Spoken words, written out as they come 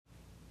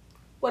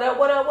What up,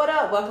 what up, what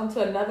up? Welcome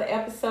to another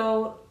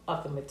episode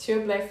of the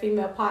Mature Black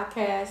Female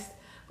Podcast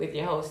with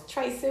your host,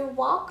 Tracy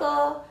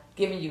Walker,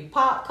 giving you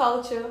pop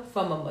culture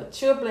from a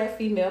mature black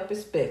female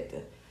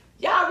perspective.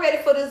 Y'all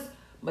ready for this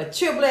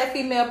mature black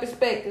female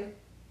perspective?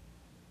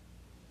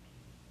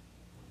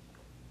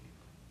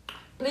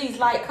 Please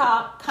like,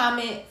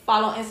 comment,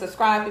 follow, and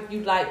subscribe if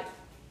you like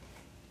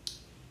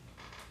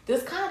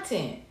this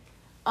content.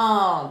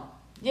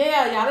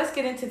 Yeah, y'all. Let's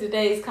get into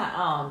today's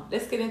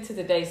topic.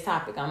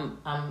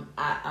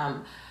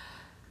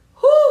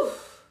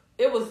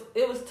 It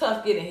was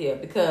tough getting here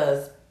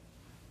because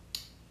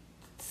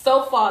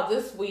so far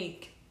this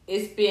week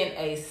it's been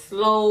a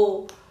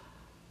slow.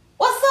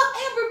 What's up,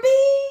 Amber B?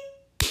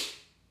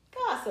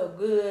 God, so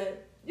good.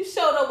 You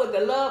showed up with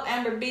the love,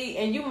 Amber B,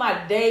 and you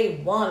my day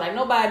one. Like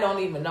nobody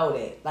don't even know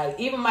that. Like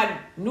even my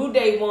new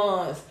day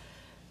ones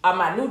are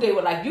my new day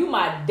one. Like you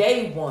my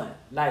day one.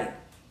 Like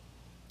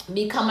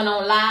me coming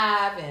on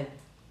live and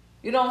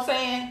you know what I'm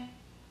saying?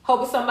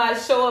 Hoping somebody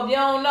show up. You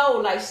don't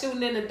know, like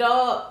shooting in the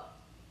dark,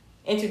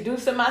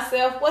 introducing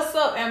myself. What's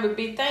up, Amber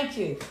B? Thank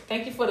you.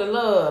 Thank you for the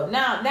love.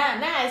 Now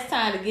it's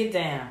time to get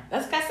down.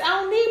 That's because I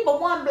don't need but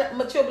one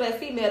mature black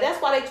female.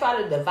 That's why they try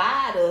to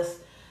divide us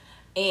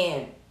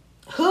and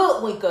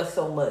hoodwink us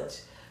so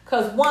much.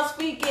 Because once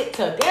we get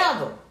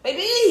together,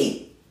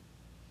 baby,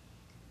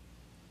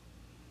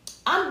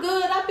 I'm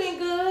good. I've been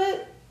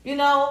good. You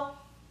know,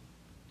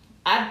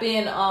 I've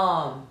been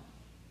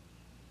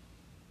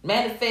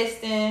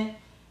manifesting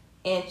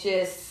and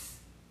just,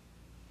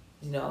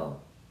 you know,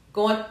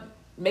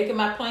 making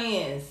my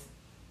plans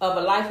of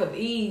a life of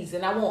ease,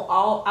 and I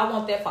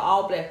want that for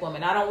all black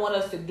women. I don't want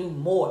us to do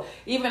more.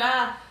 Even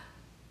I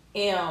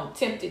am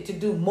tempted to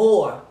do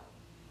more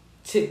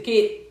to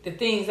get the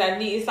things I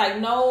need. It's like,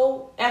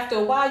 no, after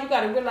a while you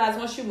got to realize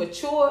once you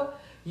mature,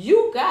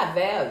 you got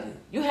value.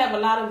 You have a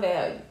lot of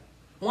value.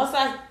 Once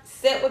I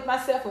sat with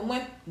myself and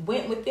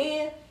went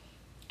within,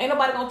 ain't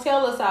nobody gonna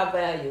tell us our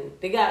value.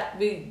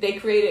 They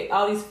created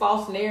all these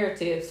false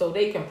narratives so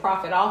they can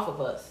profit off of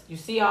us. You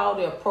see all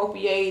the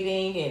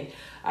appropriating, and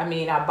I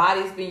mean our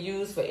body's been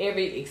used for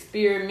every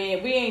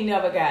experiment. We ain't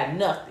never got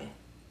nothing.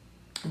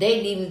 They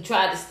even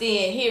tried to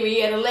stand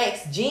Henrietta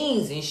Lacks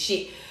jeans and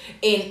shit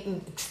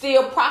and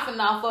still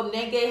profiting off of them.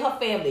 They gave her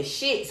family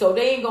shit, so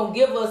they ain't gonna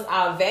give us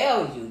our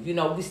value. You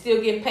know, we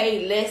still get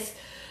paid less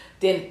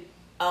than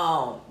we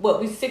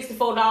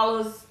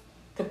 $64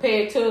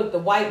 compared to the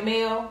white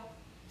male.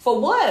 For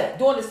what?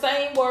 Doing the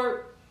same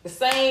work, the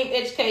same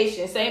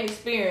education, same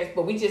experience,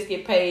 but we just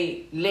get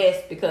paid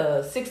less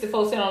because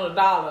 64 cents on the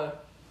dollar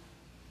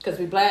because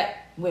we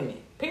black women.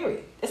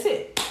 Period. That's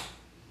it.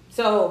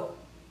 So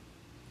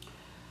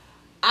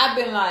I've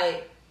been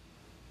like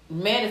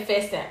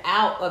manifesting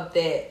out of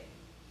that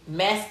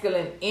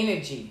masculine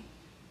energy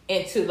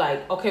into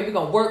like, okay, we're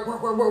going to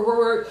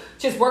work,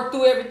 just work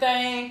through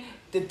everything.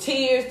 The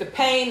tears, the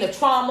pain, the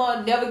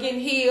trauma, never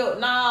getting healed.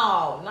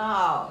 No.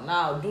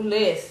 Do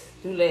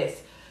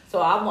less. So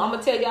I'm going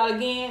to tell y'all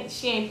again,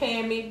 she ain't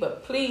paying me,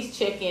 but please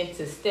check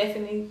into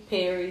Stephanie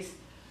Perry's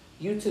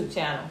YouTube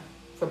channel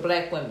for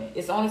black women.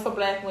 It's only for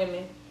black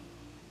women.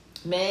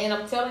 Man,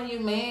 I'm telling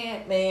you,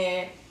 man,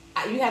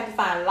 you have to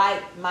find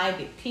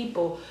like-minded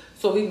people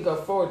so we can go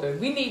further.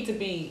 We need to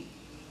be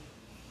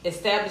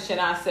establishing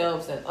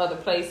ourselves in other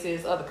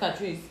places, other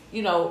countries,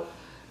 you know.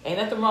 Ain't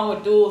nothing wrong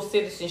with dual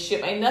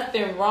citizenship. Ain't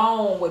nothing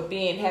wrong with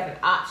having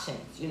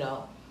options, you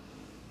know,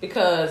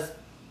 because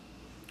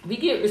we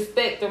get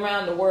respect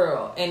around the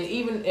world, and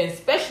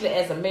especially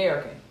as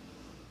Americans,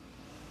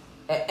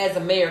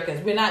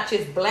 we're not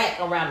just black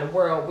around the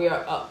world.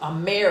 We're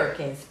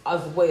Americans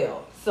as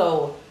well.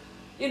 So,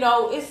 you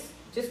know, it's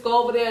just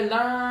go over there and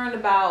learn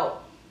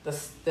about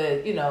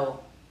the you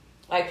know,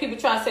 like people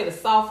try to say the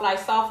soft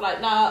life.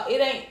 No, it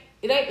ain't.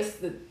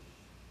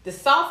 The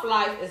soft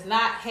life is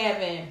not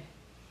having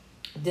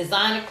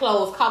designer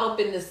clothes caught up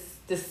in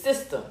the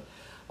system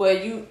where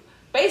you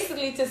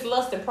basically just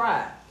lust and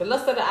pride. The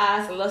lust of the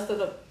eyes, the lust of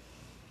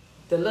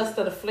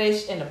the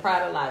flesh, and the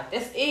pride of life.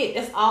 That's it.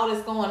 That's all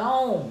that's going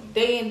on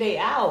day in, day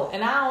out.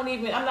 And I'm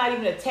not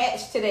even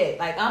attached to that.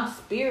 Like I'm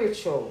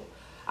spiritual.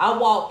 I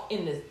walk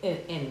in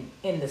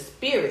the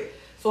spirit.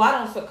 So I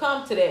don't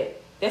succumb to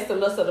that. That's the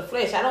lust of the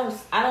flesh. I don't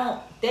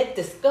that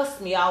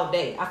disgusts me all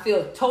day. I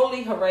feel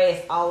totally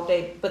harassed all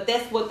day. But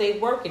that's what they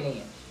working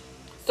in.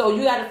 So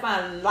you got to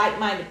find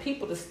like-minded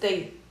people to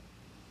stay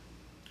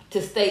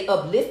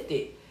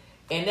uplifted.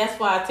 And that's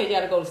why I tell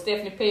y'all to go to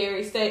Stephanie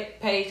Perry's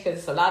page, because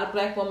it's a lot of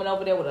black women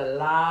over there with a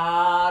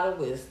lot of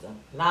wisdom,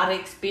 a lot of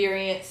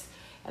experience,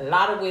 a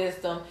lot of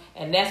wisdom.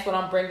 And that's what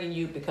I'm bringing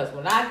you, because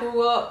when I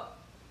grew up,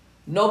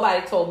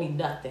 nobody told me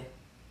nothing.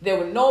 There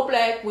were no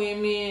black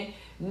women,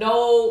 you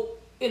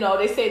know,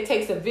 they say it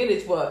takes a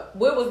village. Well,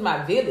 where was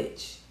my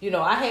village? You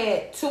know, I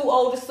had 2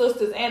 older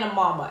sisters and a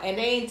mama, and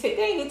they ain't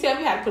even tell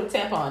me how to put a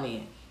tampon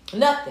in.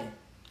 Nothing.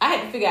 I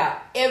had to figure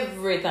out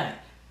everything.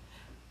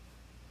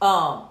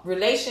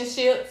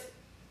 Relationships,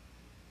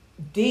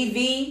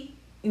 DV,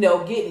 you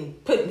know, getting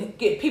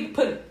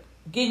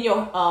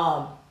your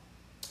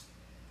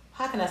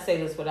how can I say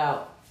this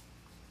without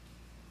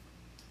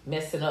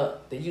messing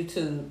up the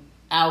YouTube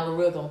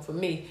algorithm for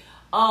me.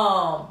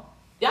 Y'all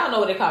know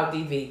what they call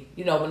DV.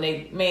 You know, when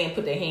they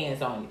put their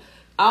hands on you.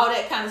 All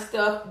that kind of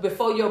stuff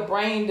before your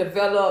brain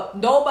develop.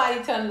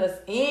 Nobody telling us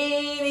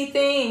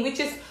anything.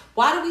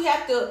 Why do we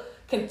have to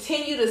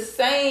continue the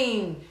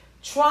same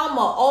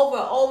trauma over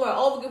and over and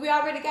over? We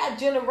already got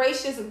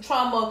generations of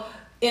trauma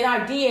in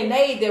our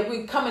DNA that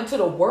we come into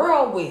the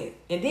world with.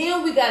 And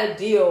then we got to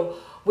deal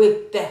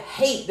with the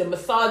hate, the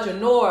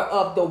misogyny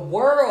of the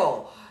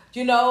world,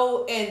 you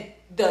know, and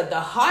the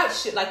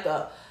hardship, like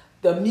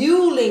the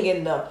muling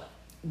and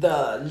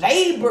the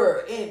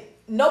labor, and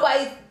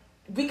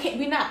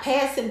we're not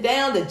passing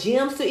down the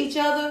gems to each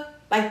other.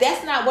 Like,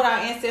 that's not what our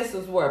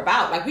ancestors were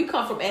about. Like, we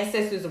come from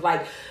ancestors of,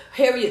 like,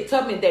 Harriet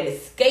Tubman that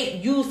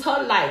escaped, used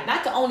her life,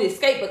 not to only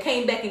escape, but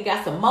came back and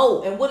got some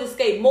more, and would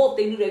escape more if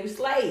they knew they were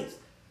slaves.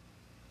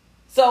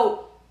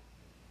 So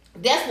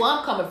that's where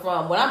I'm coming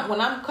from. When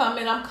I'm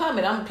coming.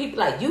 I'm people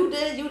like, I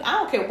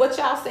don't care what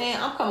y'all saying.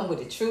 I'm coming with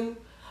the truth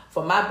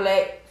for my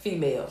black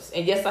females.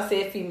 And yes, I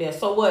said females.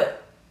 So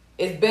what?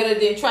 It's better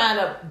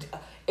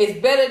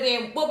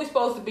than what we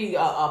supposed to be,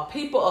 a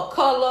people of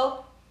color.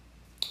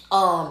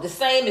 The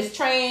same as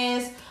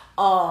trans. Can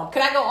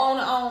I go on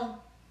and on?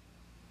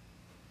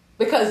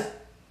 Because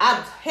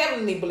I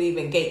heavily believe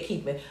in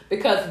gatekeeping,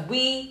 because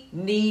we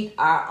need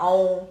our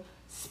own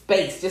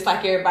space, just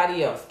like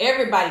everybody else.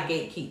 Everybody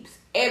gatekeeps.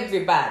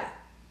 Everybody.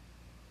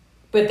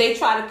 But they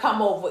try to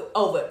come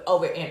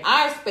over in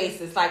our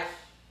spaces. Like,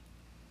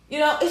 you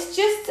know, it's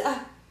just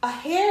a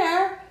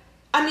hair.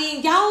 I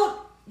mean, y'all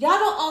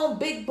don't own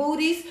big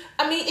booties.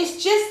 I mean,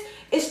 it's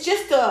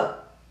just a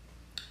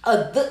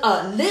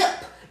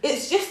lip.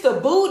 It's just a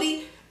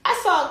booty.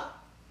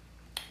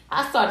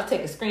 I started to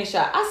take a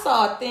screenshot. I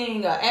saw a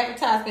thing,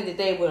 advertisement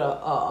today with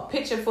a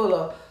picture full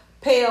of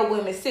pale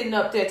women sitting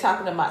up there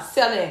talking about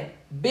selling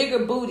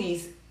bigger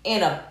booties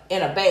in a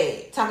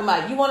bag. Talking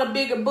about, you want a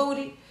bigger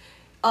booty?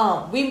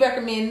 We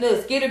recommend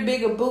this. Get a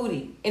bigger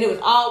booty. And it was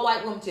all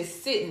white women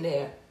just sitting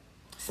there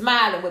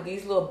smiling with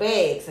these little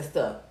bags and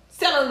stuff.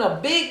 Selling a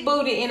big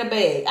booty in a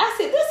bag. I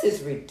said, this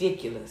is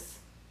ridiculous.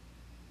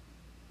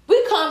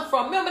 We come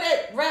from, remember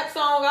that rap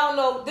song? I don't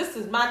know. This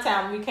is my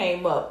time when we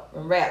came up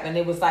and rap. And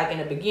it was like in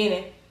the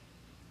beginning.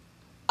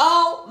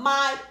 Oh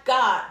my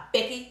God,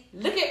 Becky,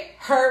 look at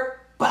her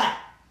butt.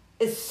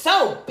 It's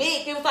so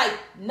big. It was like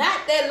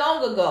not that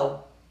long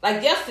ago,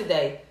 like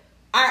yesterday,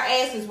 our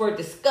asses were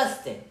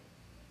disgusting.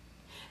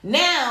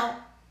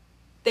 Now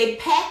they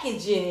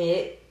packaging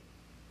it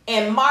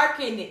and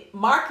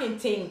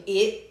marketing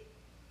it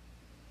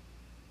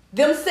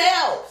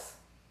themselves.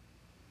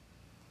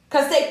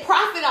 Because they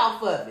profit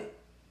off of it.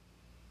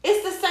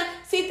 It's the same.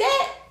 See,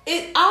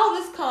 all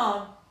this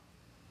come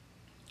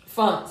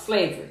from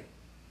slavery.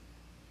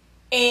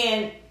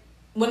 And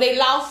when they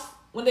lost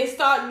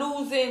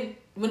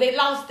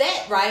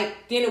that, right,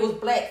 then it was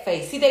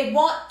blackface. See, they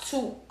want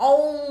to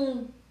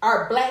own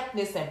our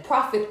blackness and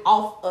profit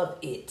off of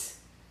it.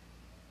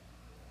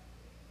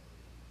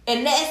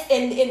 And that's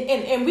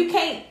and we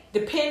can't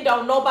depend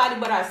on nobody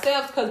but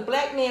ourselves, because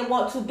black men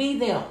want to be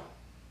them.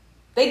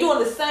 They doing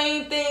the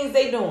same things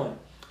they doing.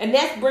 And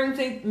that brings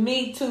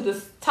me to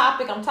this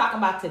topic I'm talking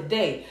about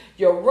today.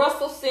 Your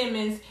Russell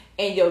Simmons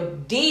and your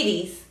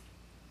Diddies,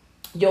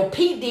 your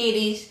P.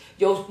 Diddies,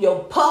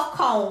 your Puff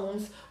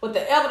Combs,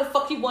 whatever the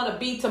fuck he want to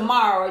be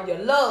tomorrow, your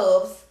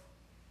Loves,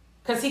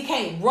 because he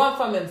can't run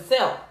from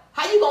himself.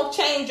 How you going to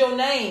change your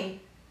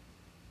name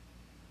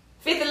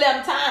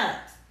 11 times?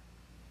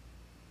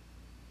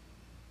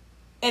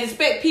 And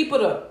expect people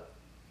to,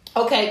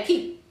 okay,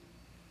 keep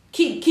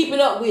keeping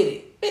up with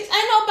it. Bitch, ain't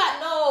nobody,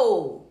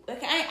 no.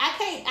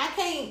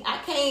 I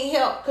can't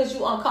help because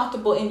you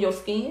uncomfortable in your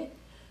skin.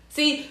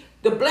 See,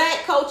 the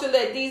black culture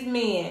let these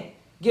men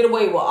get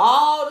away with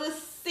all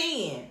this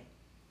sin.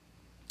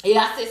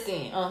 Yeah, I said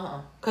sin,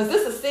 because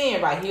this is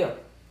sin right here.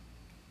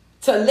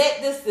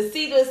 To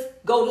see this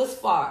go this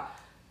far.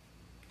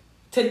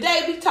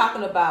 Today we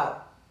talking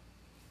about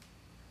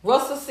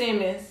Russell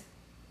Simmons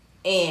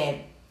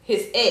and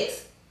his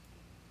ex,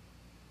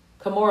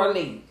 Kimmora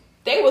Lee.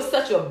 They were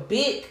such a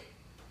big,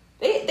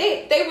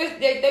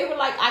 they were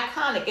like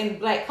iconic in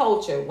black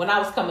culture when I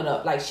was coming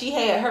up. Like, she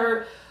had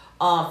her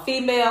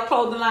female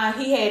clothing line,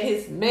 he had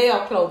his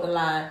male clothing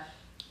line,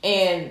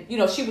 and you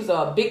know, she was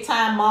a big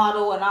time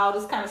model and all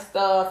this kind of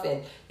stuff.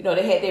 And you know,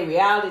 they had their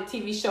reality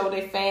TV show,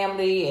 their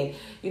family, and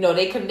you know,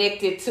 they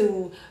connected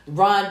to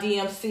Run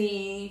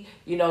DMC,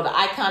 you know, the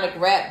iconic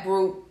rap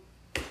group.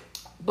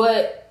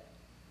 But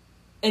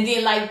and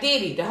then like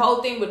Diddy, the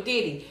whole thing with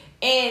Diddy.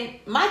 And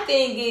my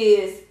thing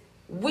is,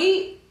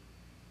 the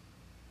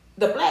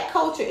black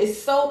culture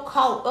is so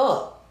caught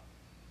up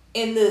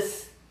in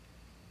this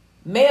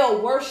male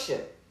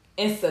worship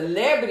and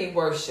celebrity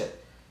worship.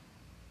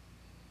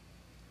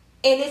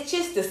 And it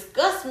just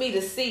disgusts me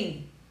to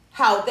see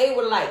how they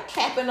were like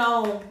clapping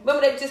on,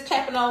 remember they were just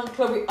clapping on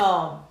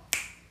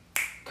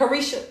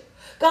Carisha?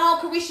 Go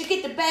on, Carisha,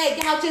 get the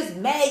bag. Y'all just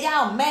mad.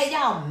 Y'all mad.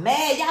 Y'all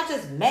mad. Y'all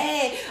just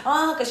mad.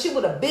 Because she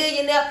was a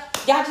billionaire.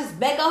 Y'all just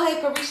mad. Go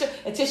ahead, Carisha.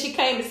 Until she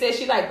came and said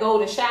she like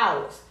golden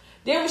showers.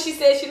 Then when she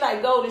said she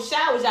like golden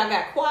showers, y'all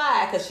got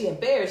quiet because she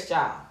embarrassed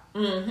y'all.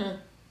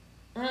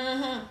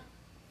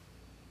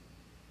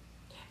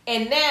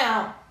 And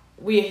now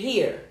we're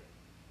here.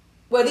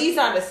 Well, these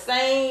are the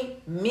same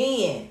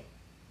men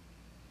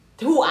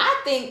who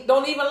I think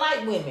don't even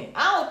like women.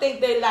 I don't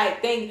think they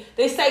like,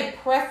 they say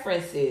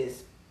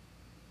preferences.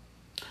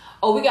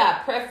 Oh, we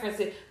got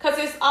preferences. Because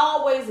it's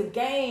always a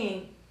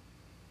game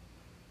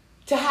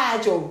to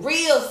hide your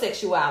real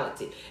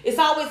sexuality. It's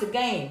always a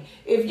game.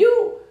 If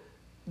you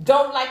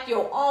don't like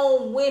your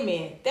own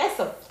women, that's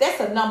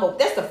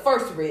the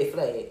first red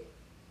flag.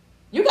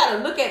 You got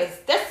to look at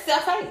it. That's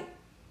self-hate.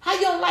 How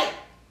you don't like,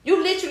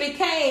 you literally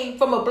came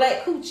from a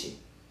black coochie.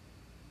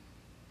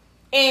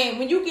 And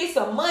when you get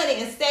some money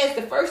and status,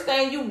 the first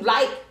thing you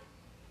like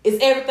is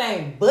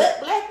everything but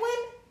black women.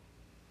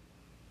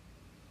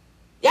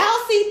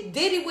 Y'all see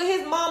Diddy with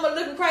his mama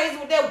looking crazy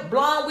with that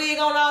blonde wig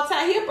on all the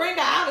time. He'll bring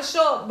her out of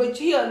show, but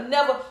he'll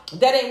never,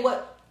 that ain't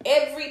what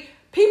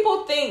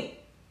people think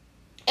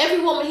every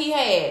woman he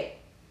had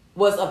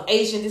was of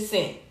Asian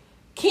descent.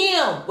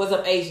 Kim was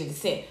of Asian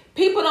descent.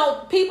 People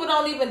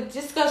don't even,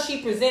 just because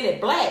she presented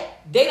black,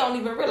 they don't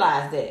even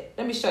realize that.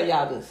 Let me show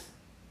y'all this.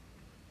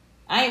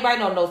 I ain't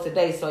writing no notes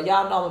today, so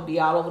y'all know I'm going to be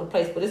all over the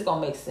place, but it's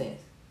going to make sense.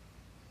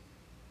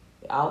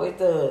 It always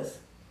does.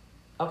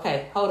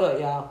 Okay, hold up,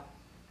 y'all.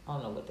 I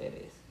don't know what that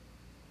is.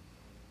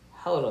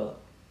 Hold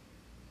up.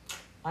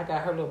 I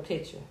got her little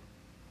picture.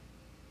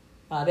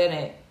 That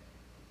ain't.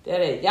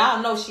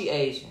 Y'all know she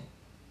Asian.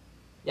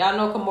 Y'all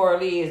know Kimmora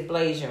Lee is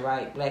Blasian,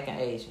 right? Black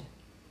and Asian.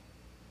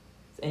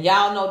 And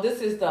y'all know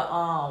this is the,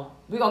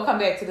 we're going to come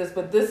back to this,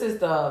 but this is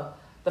the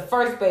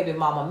first baby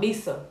mama,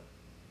 Misa,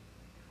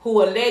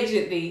 who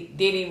allegedly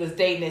Diddy was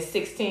dating at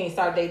 16,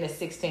 started dating at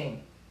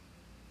 16.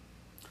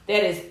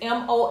 That is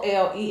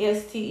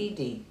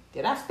Molested.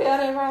 Did I spell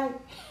that right?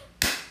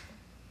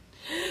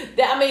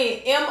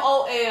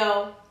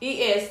 Molestaon.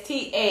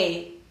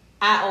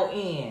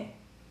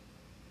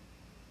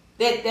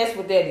 That's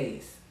what that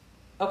is.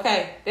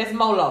 Okay? That's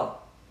Molo.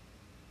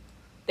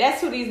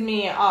 That's who these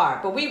men are.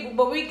 But we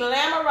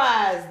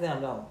glamorize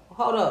them though.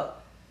 Hold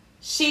up.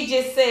 She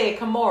just said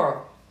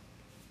Kimmora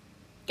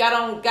got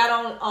on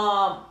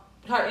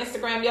her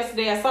Instagram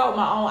yesterday. I saw it with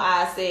my own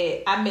eyes.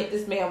 Said, I met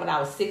this man when I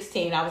was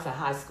 16. I was in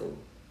high school.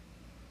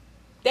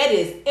 That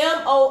is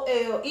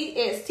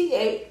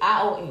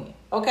Molestaon.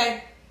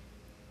 Okay?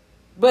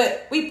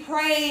 But we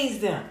praise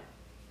them.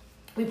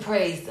 We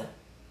praise them.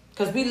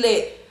 Because we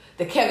let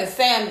the Kevin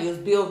Samuels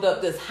build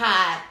up this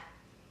high,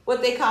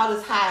 what they call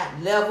this high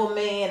level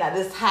man, or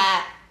this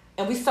high,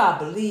 and we start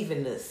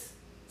believing this.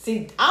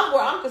 See,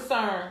 where I'm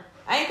concerned.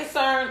 I ain't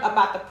concerned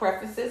about the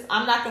preferences.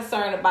 I'm not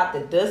concerned about the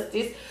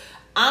dusties.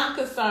 I'm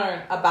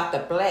concerned about the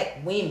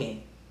black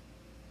women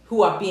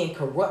who are being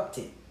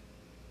corrupted.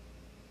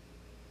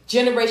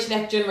 Generation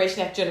after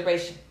generation after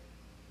generation.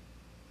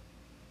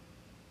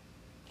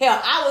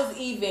 Hell, I was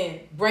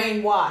even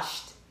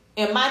brainwashed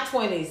in my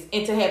 20s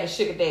into having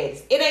sugar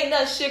daddies. It ain't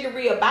nothing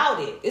sugary about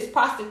it. It's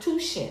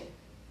prostitution.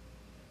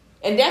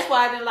 And that's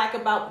why I didn't like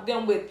about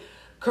them with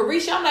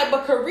Carisha. I'm like,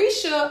 but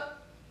Carisha,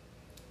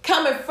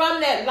 coming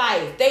from that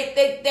life,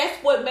 that's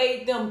what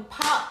made them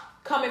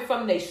pop, coming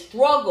from their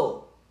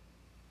struggle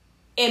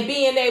and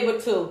being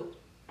able to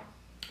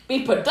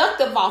be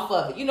productive off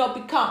of it. You know,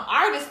 become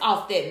artists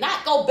off that.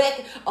 Not go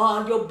back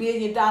on your $1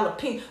 billion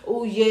pin.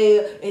 Oh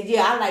yeah, and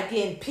yeah, I like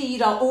getting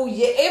peed on. Oh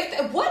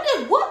yeah,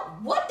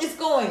 what is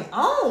going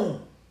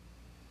on?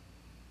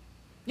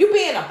 You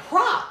being a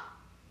prop.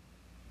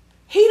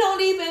 He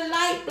don't even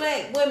like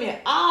black women.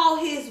 All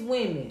his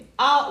women,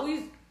 all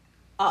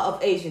are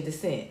of Asian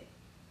descent.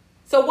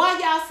 So why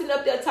y'all sitting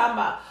up there talking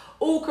about,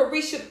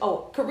 Carisha,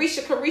 go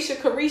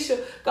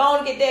on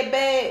and get that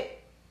bag?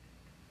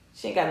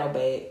 She ain't got no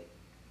bag.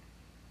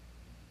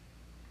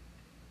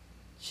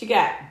 She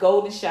got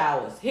golden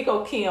showers. Here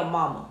go Kim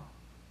mama.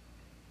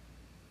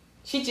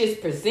 She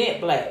just present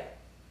black.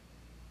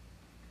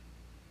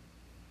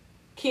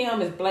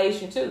 Kim is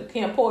Blasian too.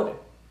 Kim Porter.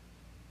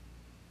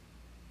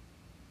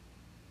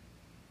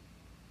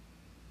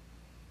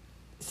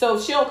 So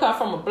if she don't come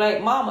from a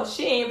black mama,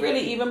 she ain't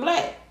really even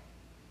black.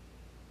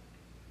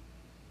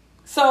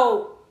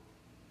 So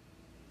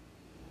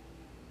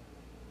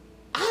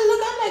I'm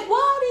like, why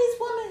are these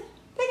women?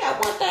 They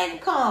got one thing in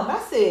common. I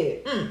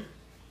said,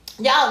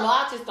 y'all know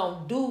I just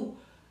don't do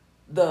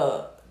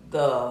the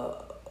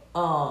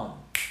hot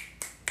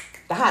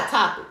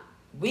topic.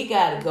 We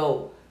gotta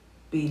go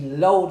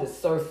below the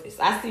surface.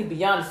 I see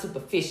beyond the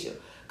superficial.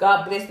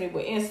 God bless me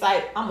with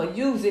insight. I'm gonna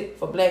use it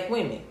for black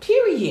women.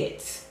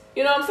 Period.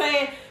 You know what I'm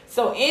saying?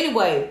 So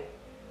anyway,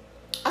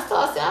 I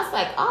was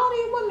like, all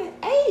these women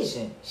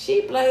Asian.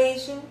 She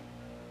Blasian.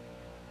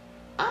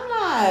 I'm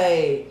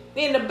like,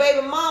 then the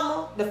baby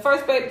mama, this is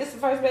the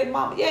first baby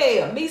mama.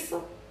 Yeah,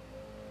 Misa.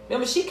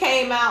 Remember, she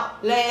came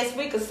out last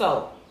week or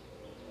so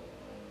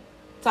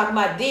talking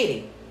about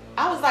Diddy.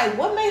 I was like,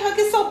 what made her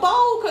get so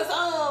bold? Because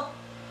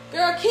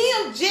girl,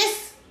 Kim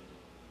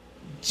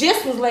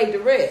just was laid to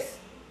rest.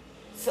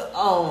 So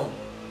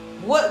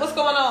what's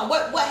going on?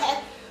 What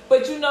happened?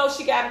 But you know,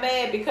 she got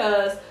mad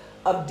because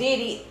of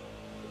Diddy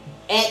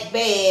Act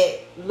Bad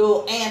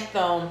little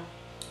anthem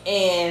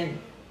and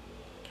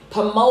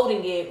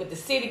promoting it with the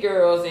City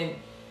Girls,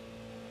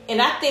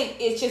 and I think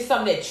it's just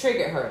something that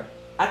triggered her.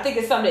 I think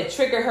it's something that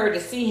triggered her to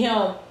see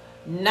him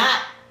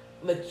not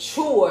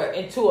mature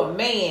into a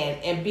man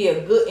and be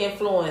a good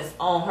influence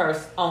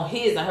on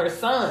his and her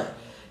son.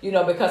 You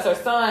know, because her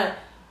son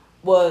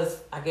was,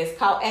 I guess,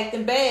 caught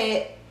acting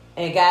bad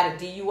and got a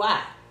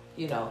DUI.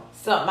 You know,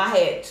 something I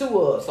had two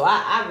of, so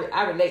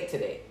I relate to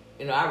that.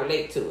 You know, I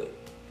relate to it.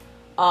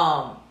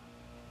 I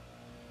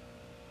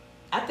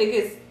think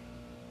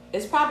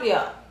it's probably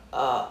a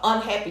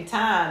unhappy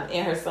time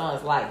in her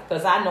son's life,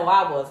 because I know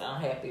I was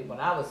unhappy when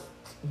I was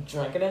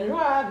drinking and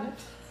driving.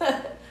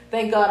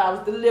 Thank God I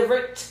was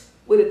delivered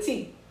with a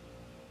T.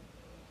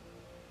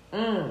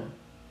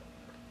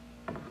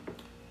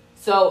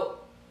 So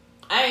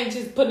I ain't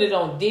just putting it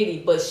on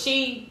Diddy, but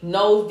she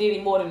knows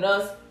Diddy more than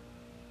us.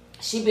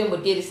 She been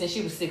with Diddy since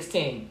she was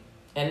 16.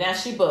 And now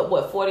she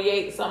but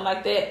 48 or something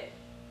like that.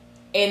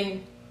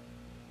 And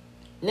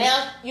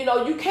now, you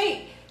know, you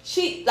can't,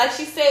 like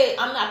she said,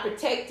 I'm not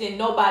protecting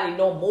nobody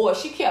no more.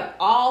 She kept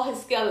all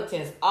his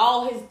skeletons,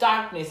 all his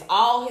darkness,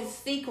 all his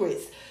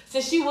secrets.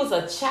 Since she was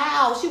a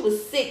child, she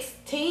was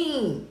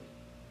 16.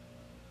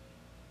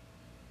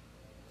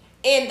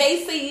 And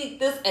they see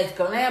this as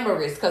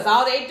glamorous, because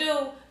all they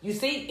do, you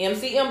see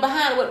MCM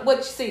behind what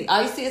you see.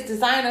 All you see is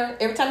designer.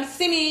 Every time you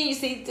see me, you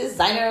see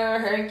designer,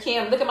 her and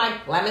Kim. Look at my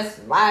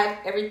glamorous life,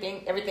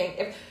 everything.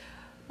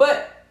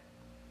 But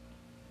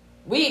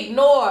we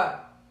ignore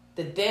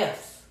the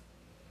deaths.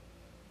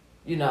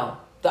 You know,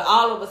 the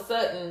all of a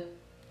sudden,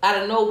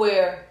 out of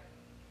nowhere,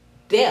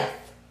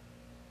 death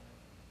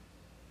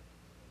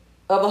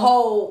of a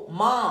whole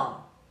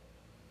mom.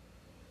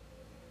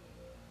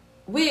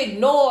 We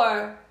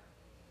ignore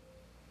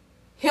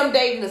him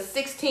dating a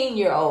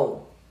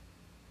 16-year-old.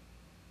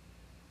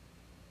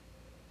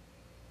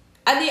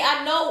 I mean,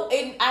 I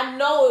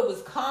know it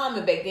was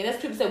common back then.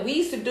 That's people said we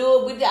used to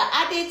do it.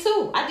 I did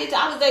too.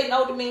 I was dating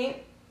older men,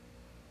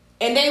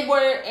 and they were,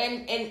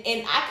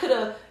 and I could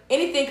have,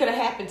 anything could have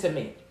happened to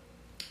me.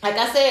 Like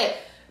I said,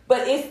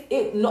 but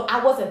no,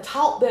 I wasn't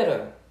taught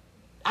better.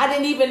 I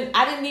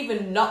didn't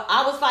even know.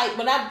 I was like,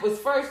 when I was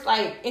first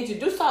like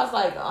introduced, I was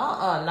like,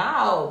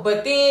 no.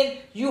 But then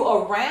you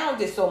around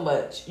it so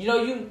much, you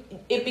know,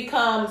 it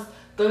becomes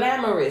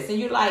glamorous, and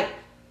you like,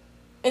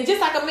 and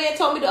just like a man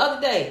told me the other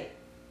day,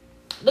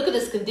 look at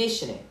this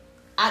conditioning.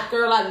 I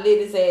lit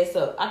his ass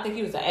up. I think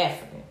he was an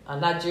African, a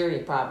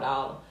Nigerian, probably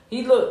all.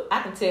 He looked.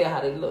 I can tell how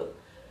they look.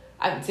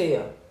 I can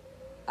tell.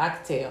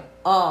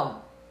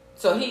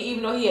 So he,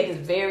 even though he had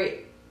this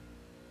very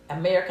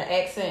American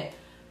accent,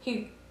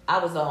 I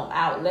was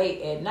out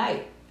late at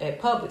night at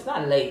Publix,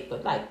 not late,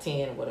 but like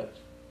 10 or whatever.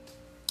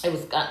 It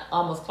was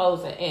almost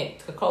closing, and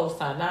close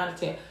time, 9 to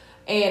 10,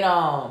 and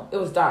it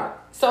was dark.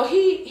 So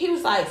he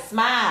was like,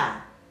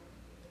 smile,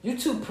 you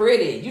too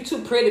pretty.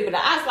 But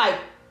I was like,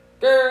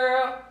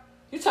 girl,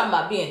 you talking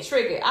about being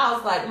triggered. I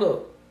was like,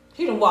 look,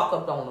 he done walk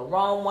up on the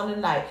wrong one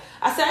tonight.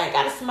 I said, I ain't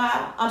got to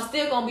smile. I'm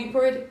still going to be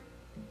pretty.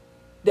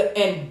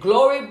 And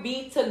glory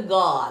be to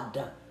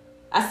God.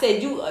 I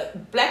said, you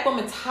black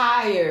women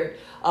tired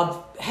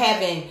of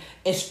having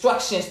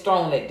instructions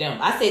thrown at them.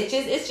 I said,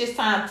 it's just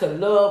time to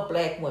love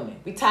black women.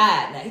 We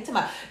tired now. He talking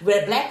about,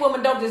 well, black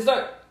women don't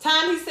deserve.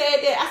 Time he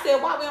said that, I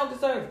said, why we don't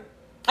deserve it?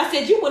 I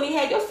said, you wouldn't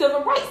even have your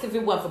civil rights if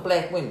it wasn't for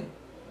black women.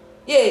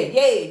 Yeah,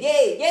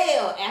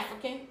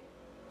 African.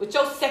 With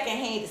your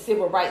second-hand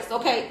civil rights,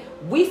 okay?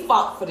 We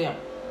fought for them.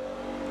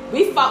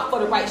 We fought for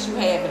the rights you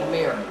have in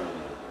America.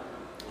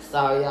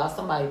 Sorry, y'all.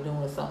 Somebody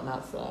doing something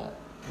outside.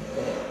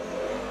 Okay.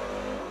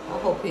 I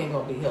hope he ain't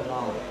gonna be here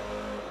long.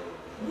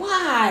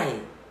 Why?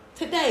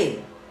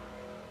 Today.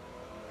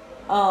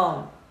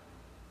 Let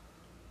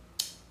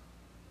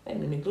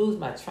me lose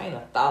my train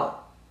of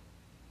thought.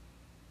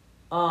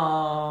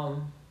 Oh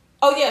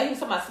yeah, he was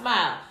talking about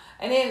smile.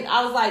 And then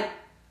I was like,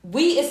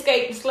 we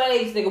escaped the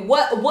slaves, nigga.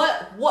 What? You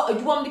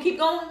want me to keep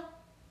going?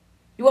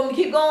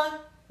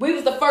 We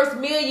was the first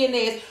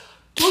millionaires.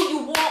 Do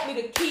you want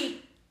me to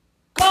keep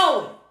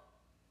going?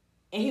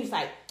 And he was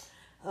like,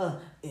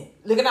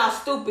 looking all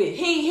stupid.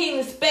 He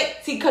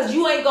respect, see, because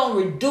you ain't gonna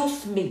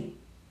reduce me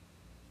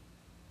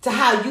to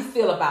how you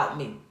feel about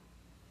me,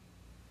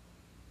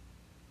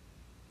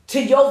 to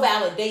your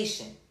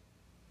validation,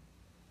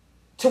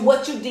 to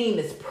what you deem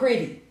as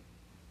pretty.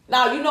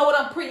 Now, you know what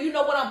I'm pretty. You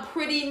know what I'm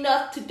pretty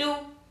enough to do?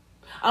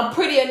 I'm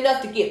pretty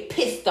enough to get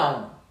pissed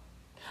on.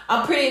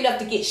 I'm pretty enough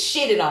to get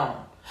shitted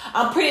on.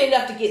 I'm pretty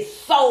enough to get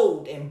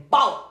sold and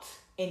bought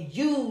and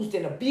used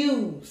and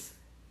abused.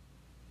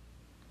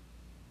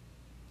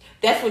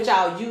 That's what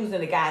y'all using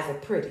the guys are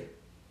pretty.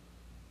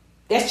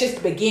 That's just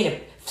the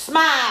beginning.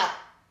 Smile.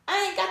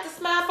 I ain't got to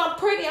smile if I'm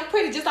pretty. I'm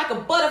pretty just like a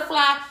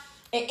butterfly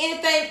and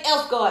anything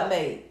else God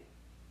made.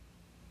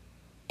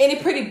 any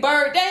pretty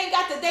bird. They ain't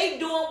got they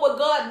doing what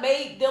God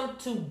made them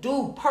to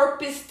do,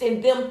 purposed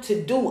in them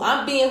to do.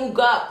 I'm being who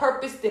God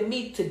purposed in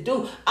me to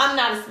do. I'm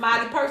not a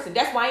smiley person.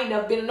 That's why I ain't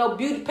never been in no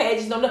beauty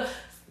pageants, no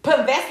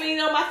put Vaseline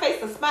on my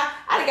face and smile.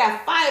 I done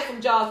got fired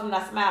from jobs when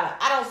I smile.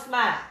 I don't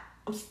smile.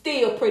 I'm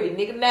still pretty,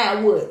 nigga.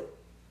 Now what?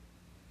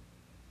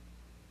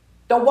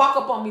 Don't walk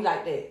up on me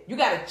like that. You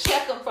got to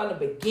check them from the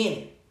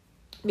beginning.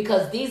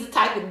 Because these are the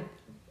type of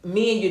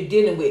men you're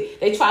dealing with.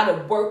 They try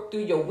to work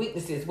through your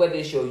weaknesses, whether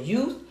it's your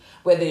youth,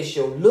 whether it's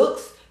your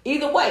looks.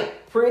 Either way,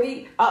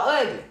 pretty or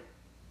ugly.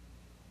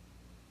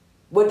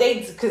 What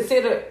they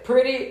consider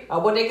pretty or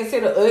what they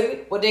consider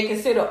ugly, what they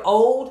consider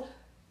old,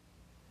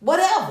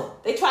 whatever.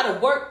 They try to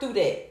work through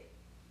that.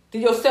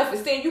 Through your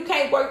self-esteem. You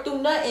can't work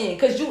through nothing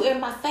because you in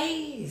my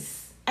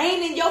face. I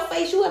ain't in your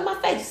face, you in my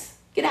face.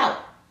 Get out.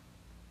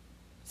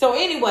 So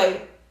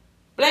anyway,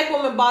 black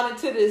woman bought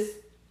into this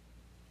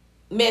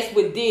mess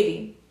with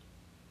Diddy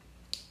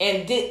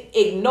and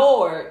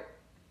ignored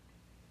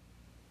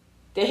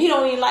that he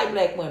don't even like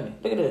black women.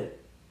 Look at this.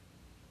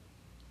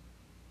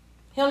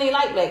 He don't even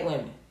like black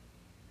women.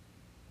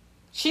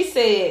 She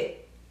said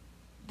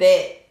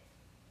that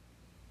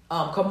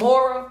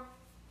Kimmora.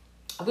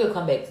 We'll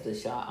come back to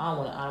this, y'all. I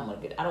don't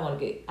want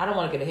to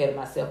get ahead of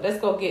myself. Let's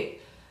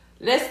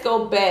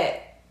go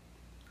back.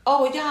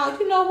 Oh, y'all,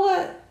 you know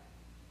what?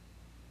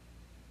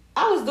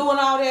 I was doing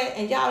all that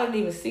and y'all didn't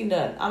even see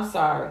nothing. I'm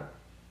sorry.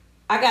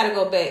 I got to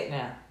go back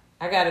now.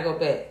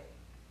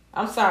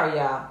 I'm sorry,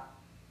 y'all.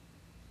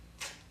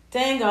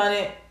 Dang on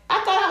it.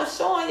 I thought I was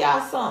showing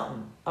y'all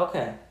something.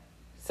 Okay.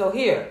 So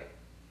here.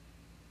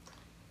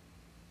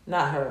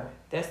 Not her.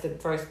 That's the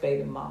first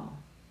baby mama.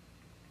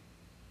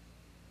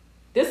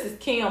 This is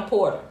Kim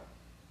Porter.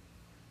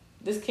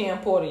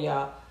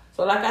 Y'all.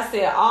 So like I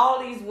said,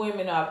 all these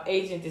women are of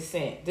Asian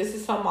descent. This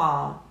is her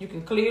mom. You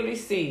can clearly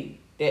see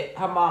that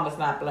her mom is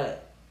not black.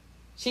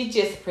 She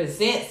just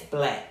presents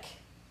black.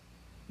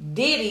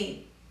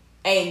 Diddy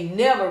ain't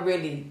never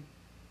really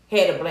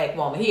had a black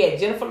woman. He had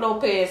Jennifer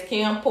Lopez,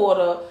 Kim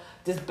Porter,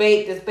 this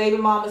baby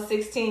mama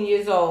 16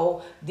 years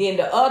old. Then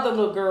the other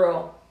little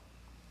girl,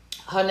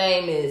 her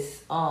name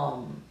is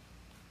the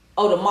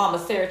mama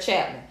Sarah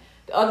Chapman.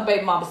 The other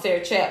baby mama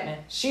Sarah Chapman,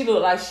 she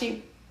looked like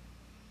she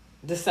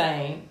the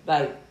same.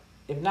 Like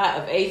if not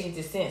of Asian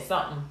descent,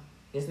 something.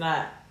 It's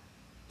not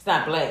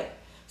black.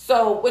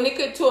 So when it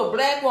comes to a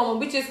black woman,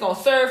 we just gonna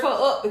serve her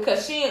up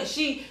because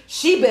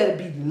she better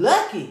be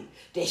lucky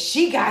that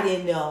she got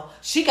in there.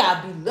 She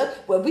gotta be lucky.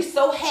 Well, we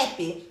so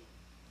happy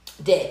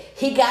that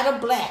he got a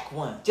black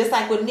one, just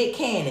like with Nick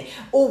Cannon.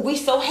 Oh, we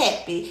so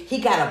happy he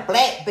got a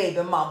black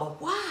baby mama.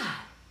 Why?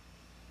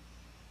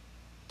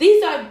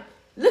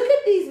 Look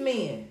at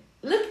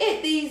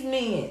these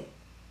men.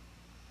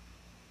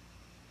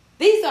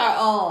 These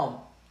are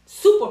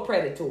super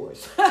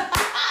predators.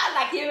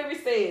 Like Hillary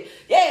said.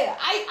 Yeah,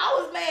 I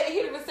was mad at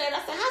Hillary saying, I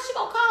said, how she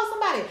gonna call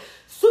somebody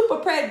super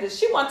predators?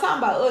 She wasn't talking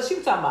about us, she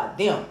was talking about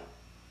them.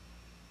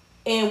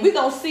 And we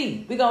gonna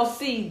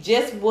see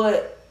just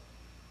what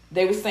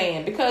they were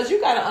saying. Because you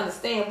gotta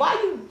understand why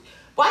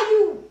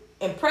you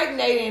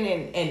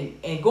impregnating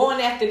and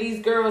going after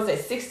these girls at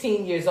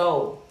 16 years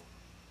old.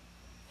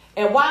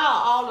 And why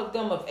are all of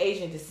them of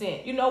Asian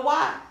descent? You know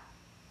why?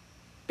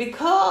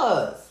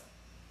 Because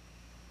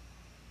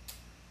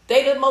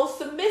they the most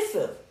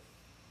submissive.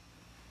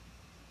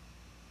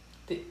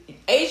 The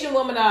Asian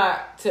women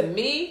are, to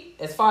me,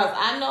 as far as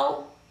I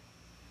know,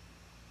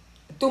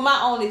 through my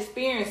own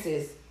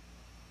experiences,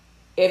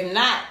 if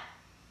not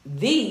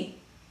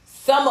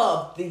some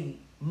of the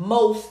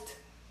most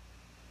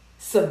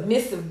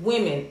submissive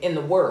women in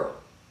the world.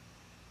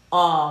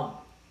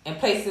 In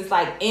places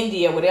like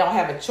India where they don't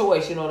have a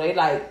choice,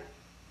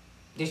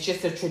 it's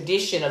just a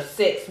tradition of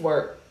sex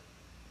work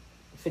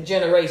for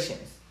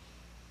generations.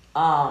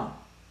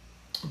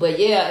 But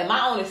yeah, in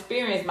my own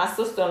experience, my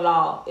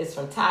sister-in-law is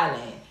from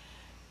Thailand.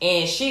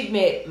 And she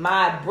met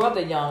my brother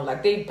young.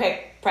 Like, they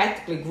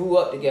practically grew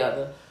up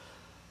together.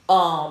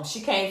 She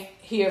came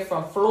here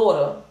from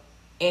Florida.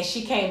 And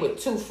she came with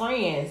two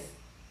friends.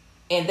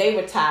 And they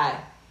were Thai.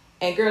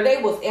 And, girl,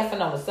 they was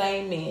effing on the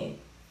same men.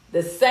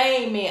 The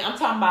same men. I'm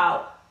talking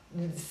about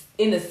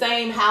in the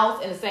same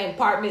house, in the same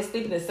apartment,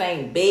 sleeping in the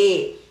same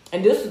bed.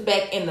 And this was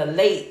back in the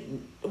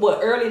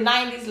early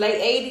 90s,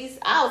 late 80s.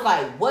 I was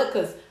like, what?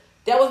 Because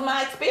that was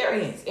my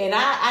experience. And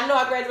I know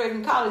I graduated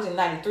from college in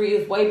 93. It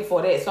was way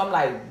before that. So I'm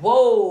like,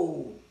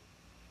 whoa.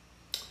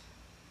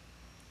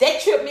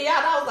 That tripped me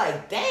out. I was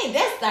like, dang,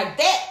 that's like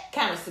that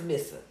kind of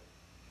submissive.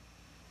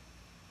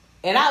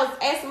 And I was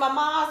asking my mom,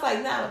 I was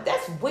like, no,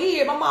 that's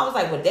weird. My mom was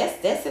like, well,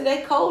 that's in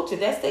their culture.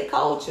 That's their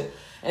culture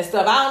and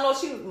stuff. I don't know if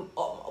she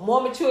was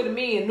more mature than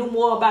me and knew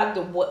more about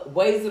the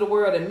ways of the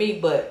world than me,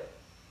 but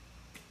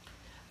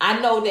I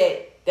know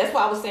that's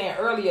why I was saying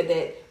earlier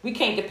that we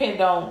can't depend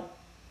on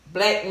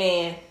black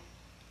men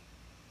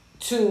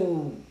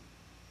to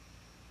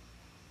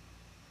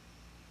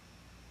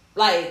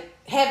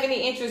have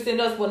any interest in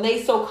us when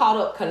they so caught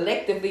up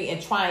collectively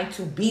in trying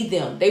to be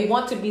them. They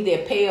want to be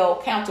their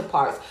pale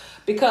counterparts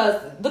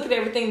because look at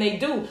everything they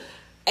do.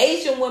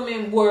 Asian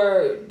women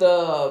were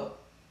the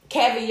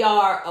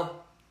caviar of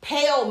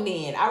pale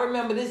men. I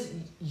remember this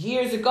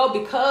years ago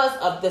because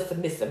of the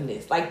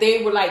submissiveness. Like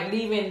they were like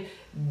leaving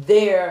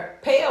their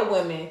pale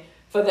women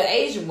for the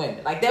Asian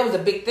women. Like that was a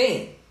big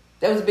thing.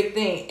 That was a big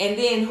thing. And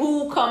then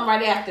who come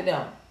right after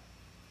them?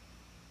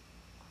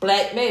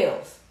 Black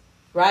males,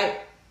 right?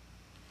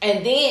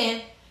 And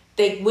then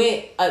they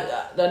went,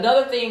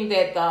 another thing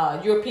that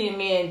European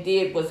men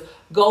did was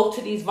go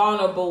to these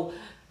vulnerable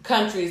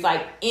countries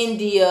like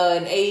India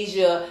and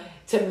Asia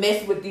to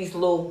mess with these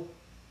little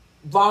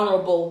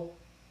vulnerable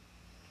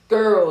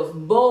girls,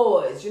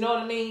 boys, you know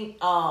what I mean?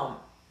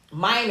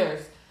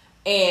 Minors.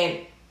 And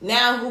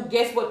now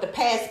guess what the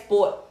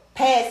passport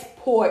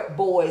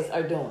boys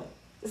are doing?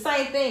 The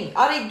same thing.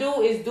 All they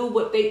do is do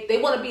what they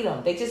want to be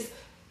them.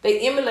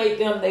 They emulate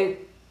them. They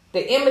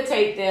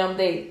imitate them.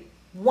 They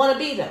want to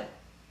be them.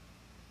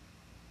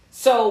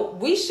 So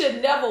we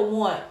should never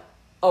want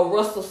a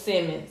Russell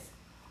Simmons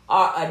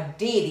or a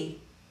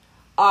Diddy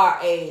or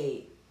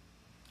a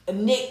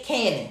Nick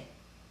Cannon.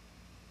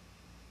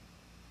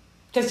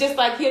 Because just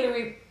like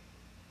Hillary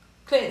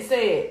Clinton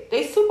said,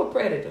 they super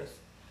predators.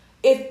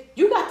 If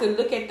you got to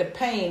look at the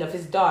pain of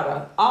his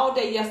daughter all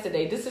day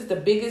yesterday, this is the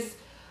biggest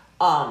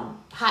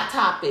hot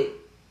topic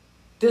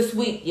this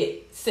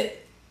week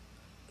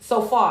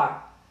so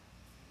far,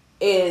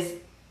 is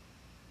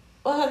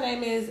what her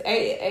name is,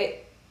 I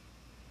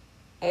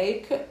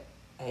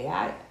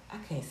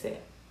can't say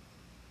it.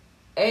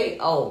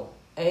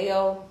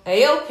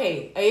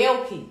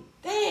 Aoki.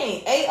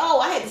 Dang,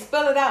 I had to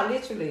spell it out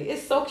literally.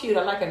 It's so cute.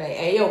 I like her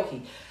name,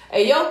 Aoki.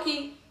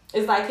 Aoki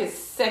is like his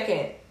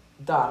second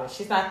daughter.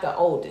 She's not the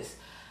oldest.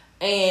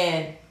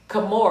 And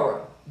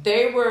Kimmora,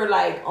 they were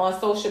like on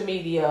social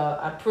media.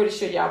 I'm pretty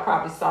sure y'all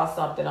probably saw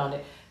something on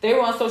it. They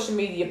were on social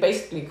media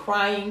basically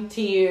crying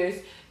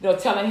tears,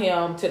 telling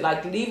him to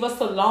like leave us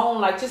alone,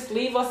 like just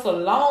leave us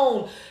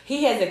alone.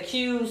 He has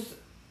accused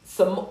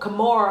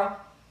Kimmora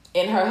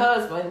and her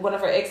husband, one of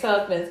her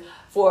ex-husbands,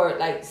 for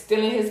like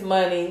stealing his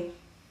money.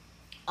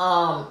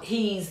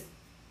 He's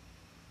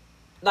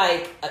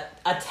like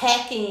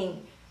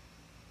attacking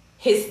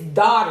his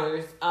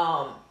daughters,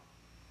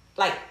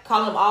 like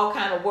calling them all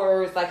kind of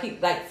words. Like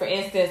for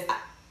instance,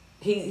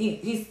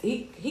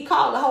 he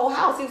called the whole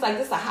house. He was like,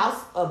 "This is a house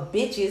of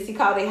bitches." He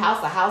called a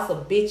house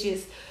of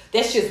bitches.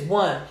 That's just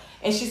one.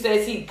 And she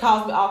says he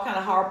calls me all kind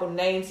of horrible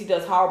names. He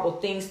does horrible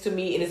things to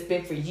me, and it's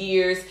been for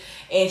years.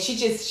 And she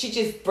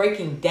just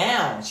breaking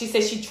down. She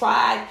said she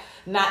tried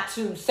not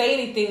to say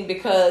anything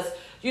because,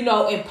 in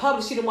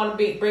public, she didn't want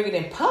to bring it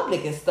in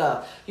public and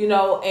stuff,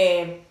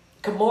 and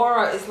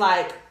Kimmora is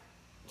like,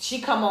 she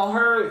come on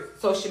her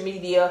social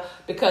media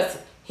because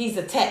he's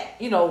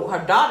attacked,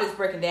 her daughter's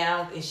breaking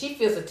down and she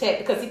feels attacked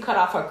because he cut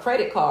off her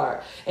credit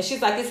card. And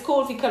she's like, it's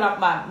cool if he cut off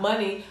my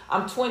money.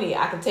 I'm 20.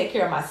 I can take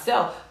care of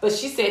myself. But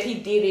she said he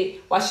did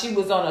it while she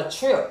was on a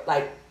trip,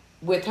 like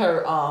with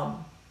her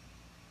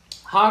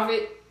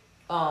Harvard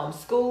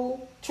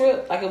school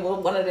trip, like it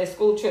was one of their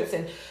school trips,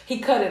 and he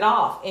cut it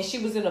off. And she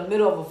was in the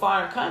middle of a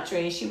foreign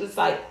country and she was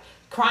like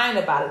crying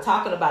about it,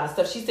 talking about it,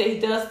 stuff. She said he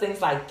does things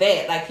like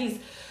that. Like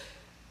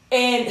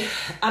and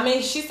I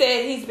mean, she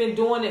said he's been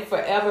doing it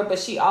forever, but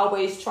she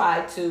always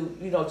tried to,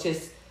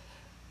 just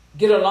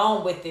get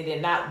along with it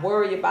and not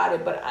worry about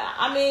it. But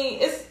I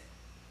mean, it's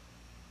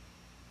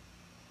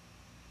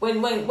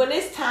when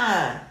it's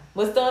time,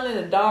 what's done in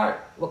the dark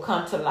will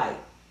come to light.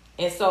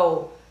 And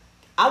so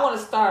I want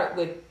to start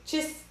with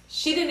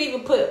she didn't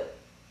even put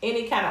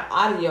any kind of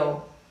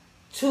audio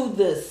to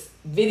this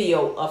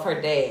video of her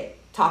dad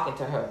talking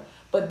to her.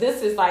 But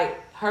this is like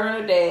her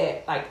and her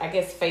dad, like I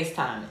guess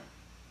FaceTiming.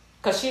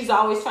 Because she's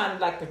always trying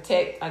to like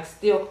protect, like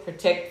still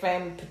protect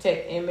family,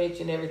 protect image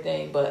and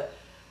everything. But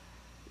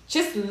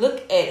just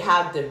look at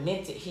how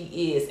demented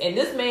he is. And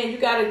this man, you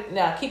got to,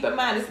 now keep in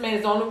mind, this man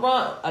is on the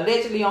run,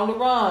 allegedly on the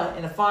run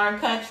in a foreign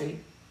country.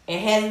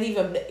 And hasn't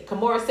even,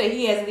 Kimmora said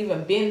he hasn't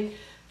even been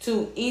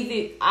to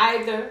either,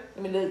 let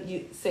me look,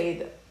 you say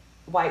the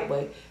white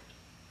way,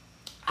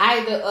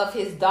 either of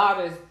his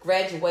daughter's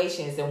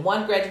graduations. And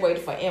one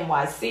graduated from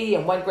NYC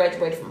and one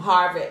graduated from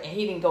Harvard. And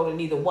he didn't go to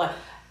neither one.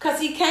 Because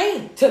he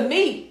came to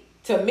me.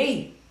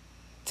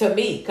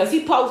 Because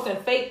he posting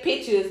fake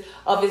pictures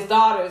of his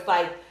daughters,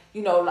 like,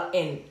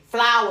 and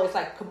flowers.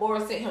 Like,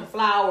 Kimmora sent him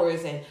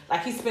flowers. And,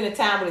 like, he's spending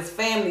time with his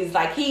families.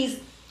 Like, he's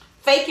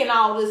faking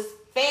all this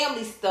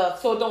family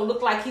stuff so it don't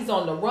look like he's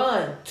on the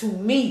run, to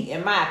me,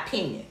 in my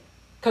opinion.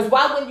 Because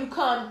why when you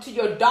come to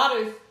your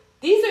daughters,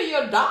 these are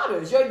your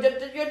daughters, your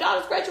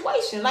daughter's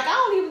graduation. Like, I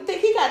don't even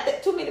think he got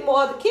too many more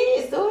other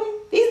kids,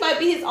 do he? These might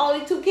be his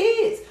only 2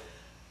 kids.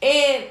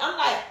 And I'm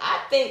like, I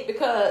think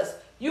because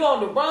you're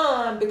on the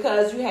run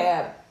because you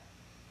have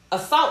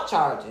assault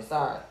charges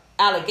or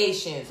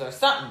allegations or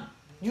something.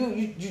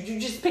 You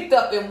just picked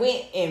up and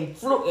went and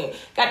flew and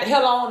got the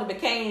hell on and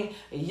became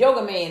a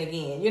yoga man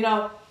again,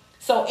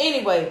 So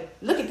anyway,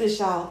 look at this,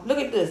 y'all. Look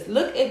at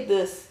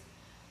this.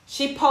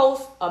 She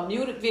posts a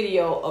muted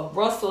video of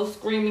Russell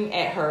screaming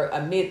at her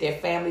amid their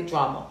family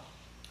drama.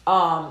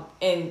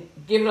 And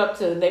give it up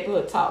to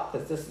Neighborhood Talk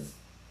because this is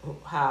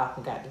how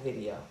I got the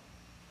video.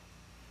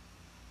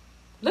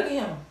 Look at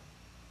him.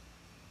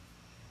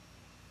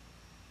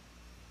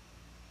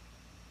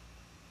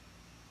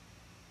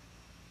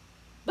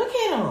 Look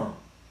at him.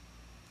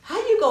 How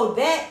you go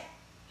that?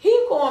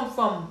 He going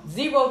from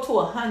 0 to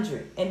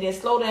 100 and then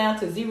slow down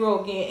to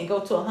 0 again and go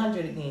to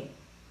 100 again.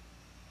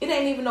 It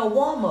ain't even no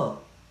warm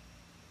up.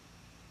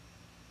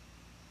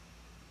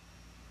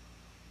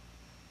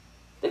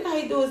 Look how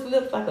he do his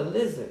lips like a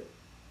lizard.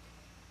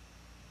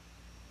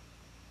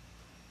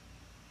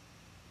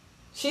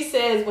 She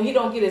says when he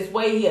don't get his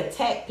way, he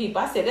attack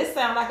people. I said, that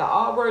sound like an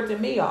R word to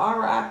me, a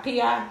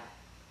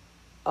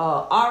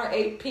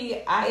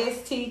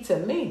R-A-P-I-S-T to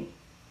me.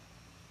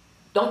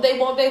 Don't they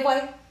want their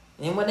way?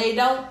 And when they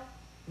don't,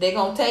 they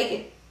going to take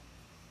it.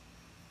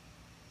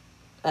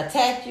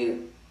 Attack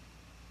you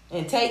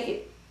and take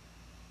it.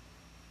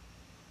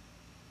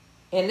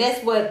 And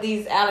that's what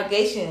these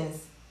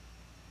allegations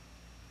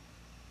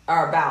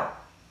are about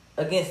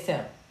against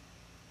him.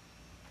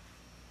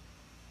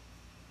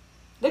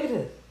 Look at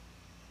this.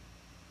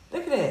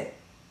 Look at that.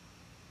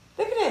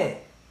 Look at that.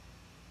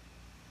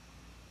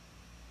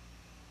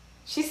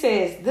 She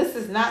says, this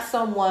is not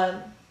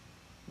someone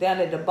down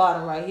at the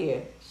bottom right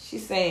here.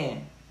 She's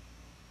saying,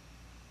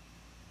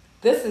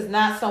 this is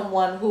not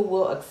someone who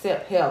will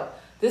accept help.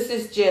 This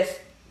is just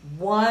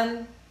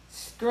one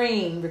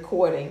screen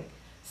recording.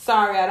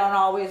 Sorry, I don't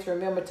always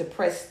remember to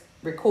press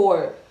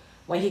record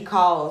when he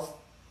calls.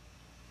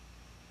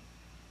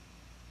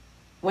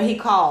 When he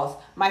calls.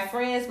 My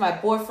friends, my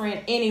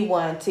boyfriend,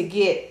 anyone to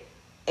get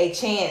a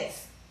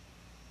chance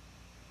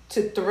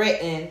to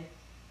threaten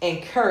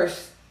and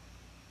curse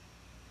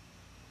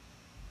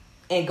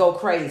and go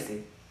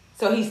crazy.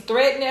 So he's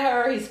threatening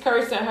her, he's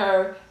cursing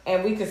her,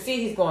 and we can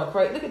see he's going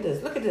crazy. Look at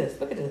this, look at this,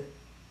 look at this.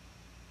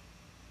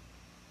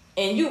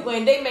 And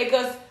when they make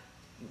us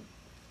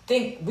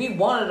think we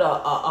wanted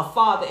a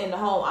father in the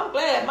home, I'm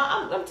glad.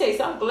 Let me tell you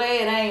something, I'm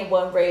glad I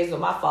wasn't raised with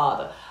my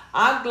father.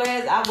 I'm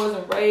glad I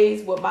wasn't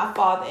raised with my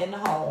father in the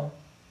home.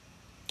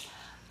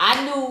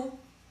 I knew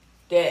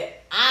that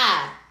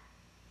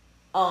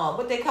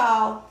what they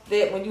call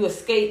that when you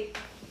escape,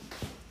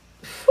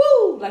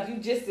 like you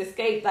just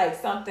escaped like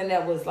something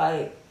that was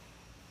like,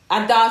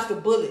 I dodged a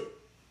bullet,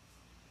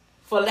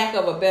 for lack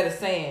of a better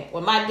saying.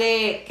 When my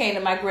dad came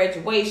to my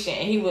graduation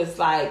and he was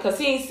like, cause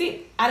he ain't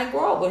see, I didn't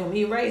grow up with him.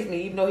 He raised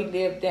me, even though he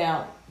lived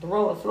down the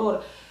road in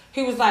Florida.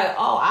 He was like,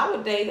 oh, I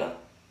would date her.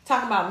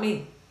 Talking about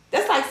me.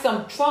 That's like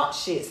some Trump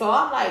shit. So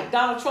I'm like,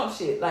 Donald Trump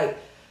shit. Like,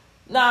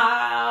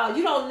 nah,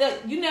 you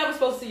never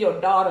supposed to see your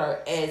daughter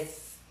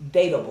as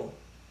dateable.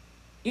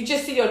 You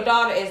just see your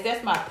daughter as,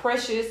 that's my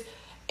precious,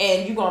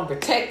 and you're going to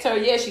protect her.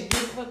 Yeah, she's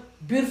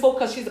beautiful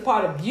because she's a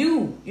part of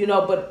you,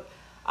 but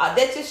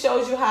that just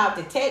shows you how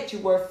detached you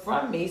were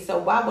from me. So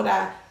why would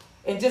I,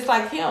 and just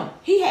like him,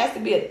 he has to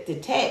be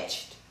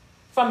detached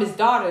from his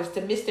daughters to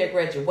miss their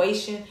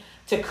graduation,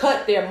 to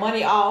cut their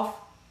money off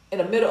in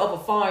the middle of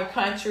a foreign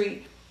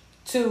country,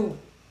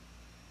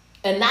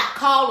 and not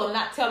call them,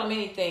 not tell them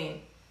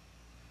anything.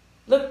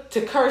 Look,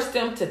 to curse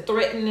them, to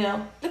threaten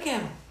them. Look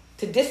at them.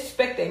 To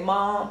disrespect their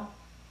mom.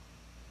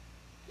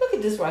 Look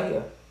at this right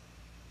here.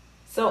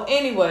 So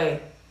anyway,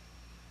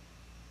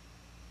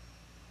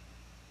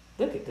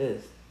 look at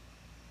this.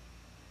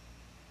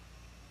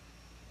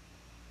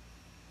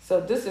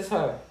 So this is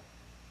her.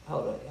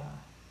 Hold up, y'all.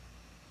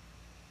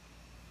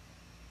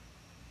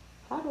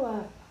 Hold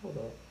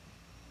up.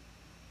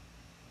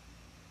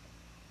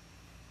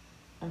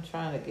 I'm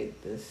trying to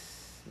get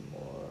this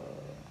more.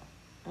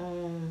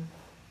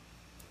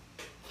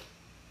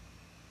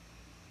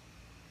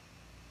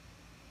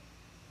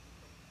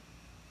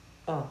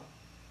 Oh.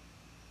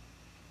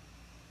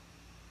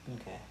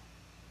 Okay.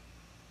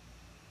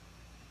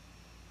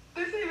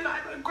 This even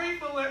I'm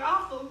ungrateful or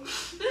awful.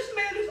 This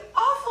man is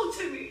awful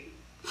to me.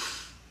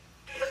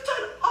 He has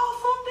done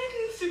awful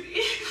things to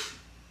me.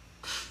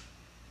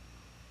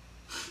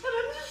 And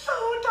I'm just so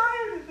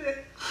tired of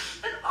it.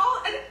 And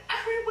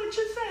everyone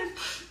just says,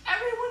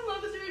 everyone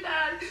loves your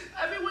dad.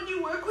 Everyone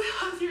you work with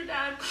loves your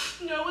dad.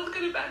 No one's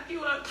gonna back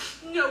you up.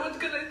 No one's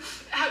gonna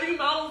have you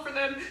model for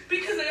them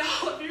because they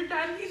all love your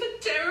dad. He's a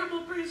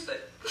terrible person.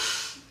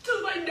 So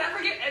if I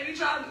never get any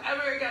job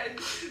ever again,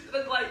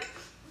 then like,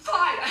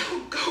 fine, I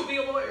will go be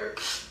a lawyer.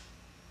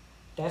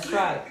 That's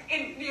right.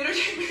 In the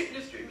entertainment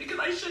industry, because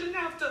I shouldn't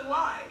have to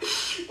lie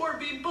or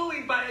be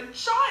bullied by a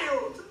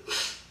child.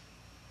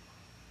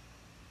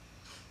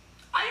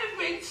 I have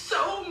made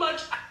so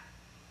much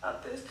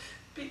about this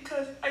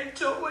because I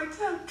don't like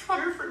to have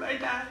trouble for my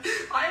dad.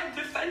 I have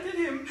defended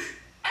him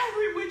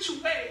every which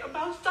way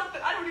about stuff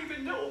that I don't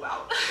even know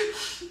about.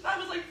 I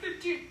was like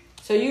 15.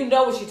 So you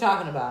know what she's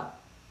talking about.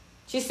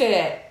 She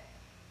said,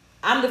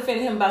 I'm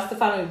defending him about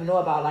stuff I don't even know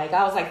about. Like,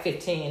 I was like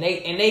 15.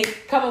 And they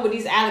coming with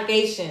these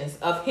allegations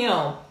of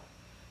him,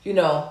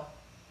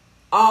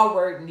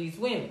 R-wording these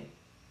women.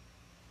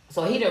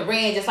 So he done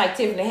ran, just like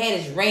Tiffany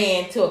Haddish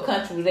ran to a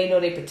country where they know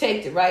they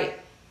protected, right?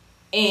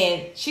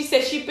 And she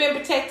said she been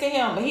protecting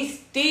him, but he's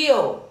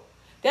still.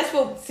 That's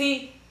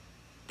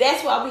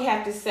why we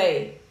have to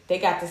say they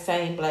got the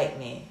same black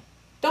man.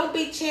 Don't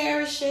be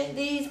cherishing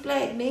these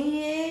black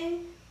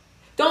men.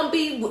 Don't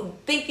be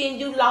thinking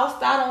you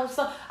lost out on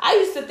something. I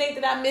used to think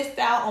that I missed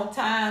out on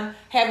time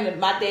having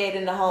my dad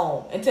in the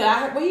home. Until I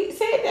heard, when he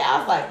said that, I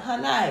was like,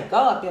 honey,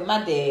 God been my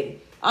daddy.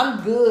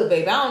 I'm good,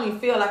 baby. I don't even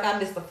feel like I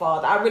missed the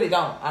father. I really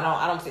don't.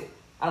 I don't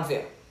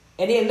feel.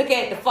 And then look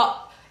at the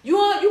fuck.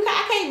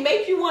 I can't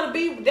make you want to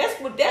be.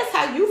 That's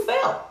how you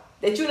felt.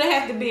 That you didn't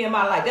have to be in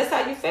my life. That's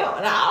how you felt.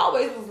 And I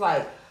always was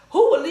like,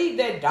 who would leave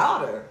their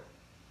daughter?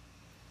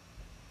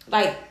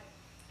 Like,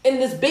 in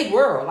this big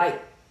world.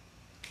 Like,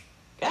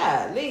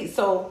 golly.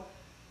 So,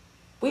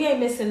 we ain't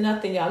missing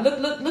nothing, y'all.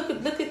 Look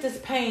at this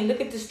pain.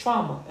 Look at this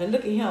trauma. And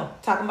look at him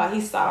talking about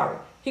he's sorry.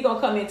 He gonna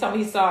come in and tell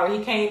me he's sorry.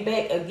 He came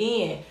back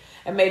again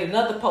and made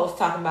another post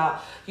talking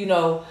about, you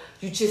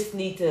just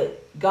need to,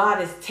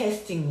 God is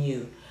testing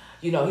you.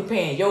 He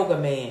paying yoga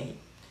man.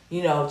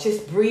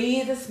 Just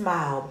breathe and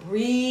smile.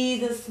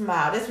 Breathe and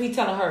smile. That's what he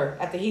telling her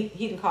after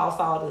he done caused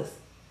all this.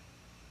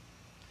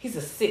 He's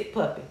a sick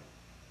puppy.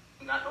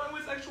 Not knowing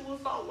what sexual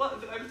assault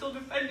was, and I'm still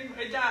defending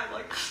my dad.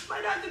 Like,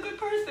 my dad's a good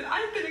person.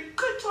 I've been a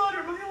good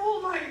daughter my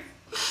whole life.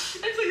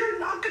 And so you're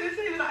not going to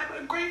say that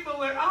I'm ungrateful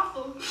or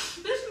awful.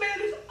 This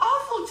man is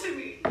awful to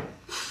me.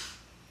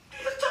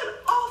 He has done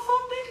awful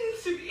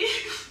things to me.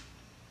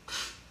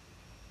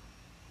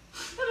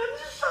 And I'm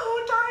just so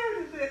tired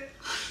of it.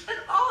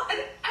 And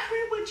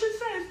everyone just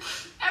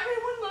says,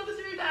 everyone loves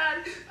your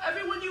dad.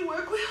 Everyone you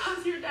work with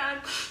loves your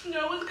dad.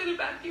 No one's going to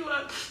back you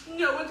up.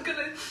 No one's going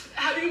to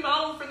have you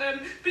model for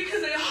them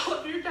because they all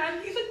love your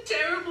dad. He's a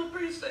terrible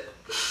person.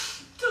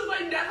 So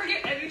if I never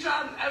get any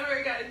job ever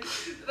again,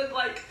 then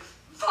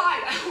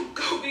fine, I will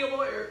go be a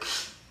lawyer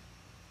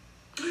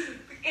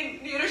in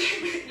the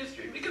entertainment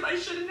industry because I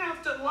shouldn't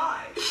have to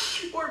lie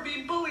or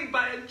be bullied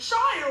by a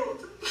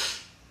child.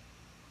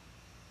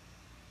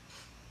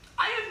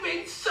 I have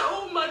made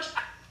so much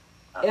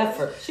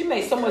effort. She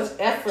made so much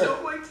effort.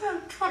 Don't like to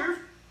have trouble.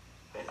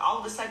 And all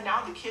of a sudden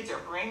now the kids are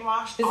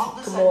brainwashed. This all of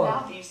a sudden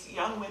now these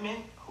young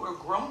women who are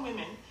grown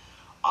women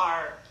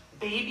are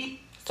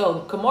baby.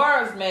 So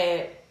Kimmora's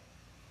mad.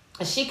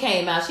 And she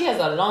came out. She has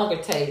a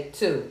longer tape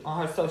too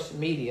on her social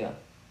media,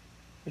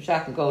 which I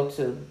can go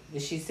to.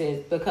 And she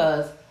says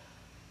because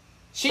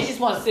she just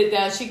wants to sit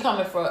down. She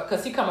coming for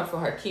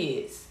her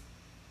kids.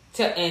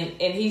 And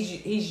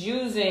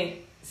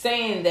he's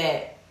saying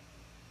that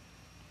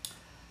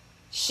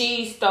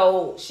she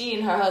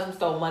and her husband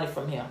stole money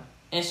from him.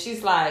 And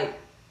she's like,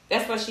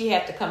 that's why she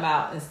had to come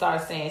out and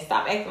start saying,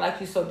 stop acting like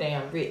you so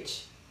damn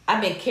rich.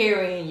 I've been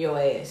carrying your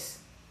ass.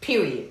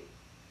 Period.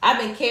 I've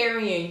been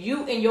carrying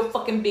you in your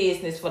fucking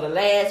business for the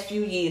last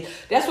few years.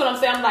 That's what I'm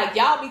saying. I'm like,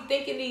 y'all be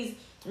thinking these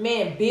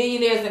men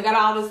billionaires and got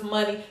all this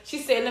money. She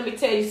said, let me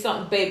tell you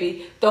something,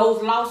 baby.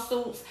 Those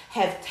lawsuits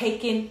have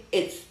taken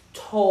its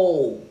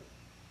toll.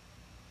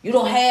 You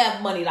don't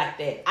have money like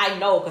that. I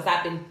know because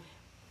I've been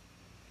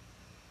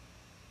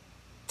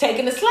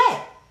taking the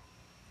slack.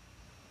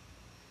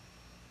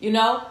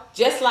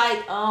 Just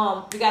like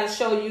we got to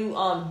show you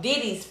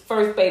Diddy's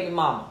first baby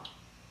mama.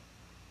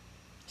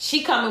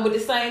 She coming with the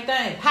same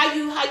thing. How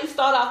you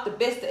start off the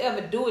best to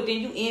ever do it, then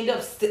you end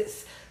up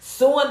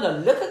suing the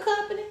liquor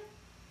company?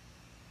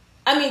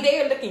 I mean,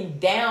 they are looking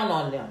down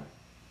on them.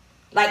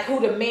 Like who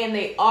the men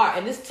they are.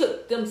 And this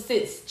took them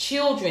since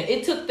children.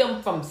 It took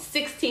them from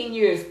 16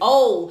 years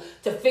old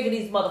to figure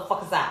these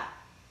motherfuckers out.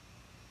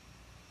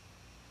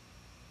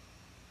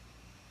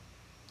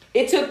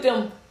 It took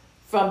them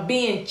from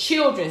being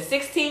children,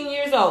 16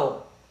 years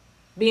old,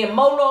 being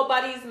moloed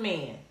by these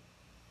men,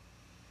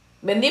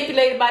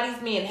 manipulated by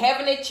these men,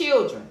 having their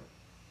children,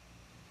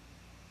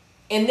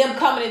 and them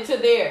coming into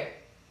their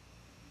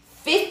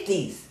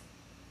 50s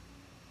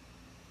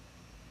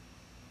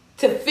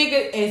to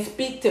figure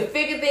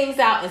things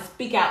out and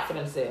speak out for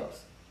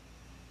themselves.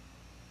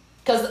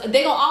 Because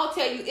they're going to all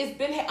tell you,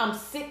 I'm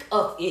sick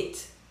of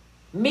it.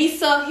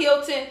 Misa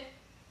Hilton,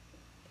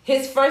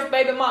 his first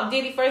baby mom,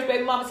 Diddy's first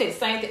baby mama said the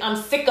same thing. I'm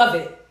sick of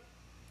it.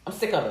 I'm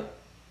sick of it.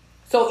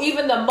 So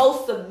even the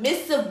most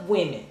submissive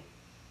women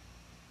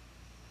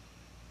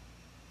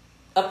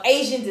of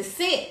Asian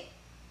descent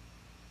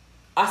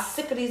are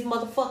sick of these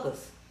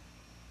motherfuckers.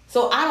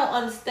 So I don't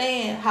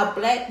understand how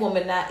black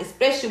women not,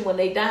 especially when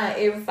they die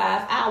every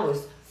 5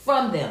 hours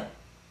from them.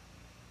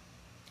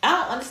 I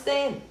don't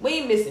understand. We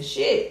ain't missing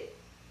shit.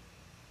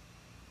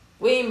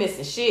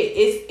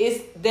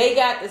 It's they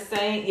got the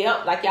same,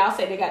 like y'all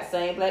say they got the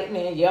same black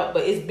men,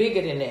 but it's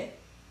bigger than that.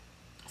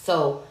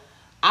 So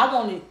I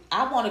want to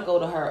go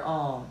to her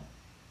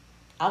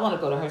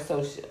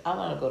social, I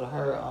want to go to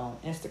her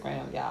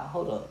Instagram, y'all.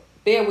 Hold up.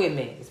 Bear with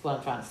me, is what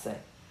I'm trying to say.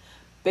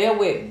 Bear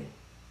with me.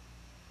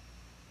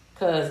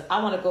 Cause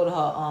I want to go to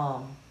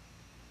her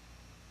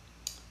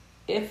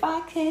if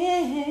I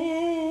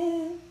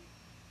can.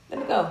 Let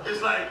me go.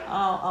 It's like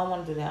I don't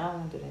want to do that.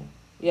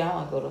 Yeah, I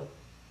want to go to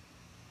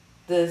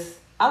this.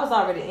 I was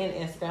already in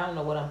Instagram. I don't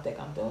know what I'm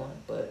doing,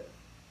 but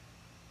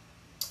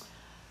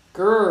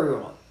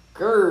girl,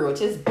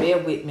 just bear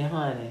with me,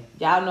 honey.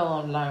 Y'all know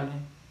I'm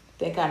learning.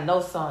 Think I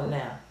know something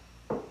now.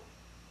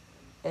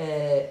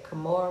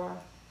 Kimmora.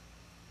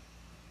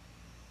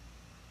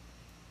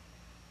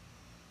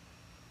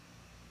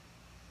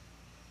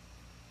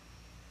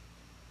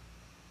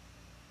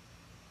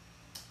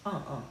 Do I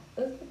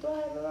have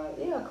it right?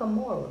 Yeah,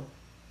 Kimmora.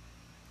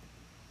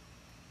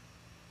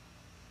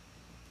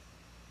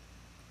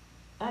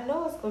 I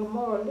know it's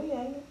Kimmora Lee,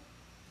 ain't it?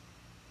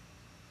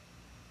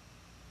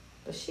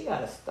 But she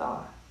got a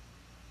star.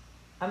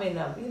 I mean,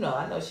 you know,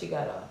 I know she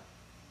got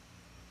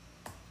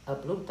a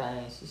blue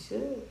thing. She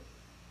should.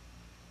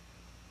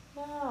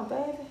 No,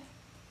 baby.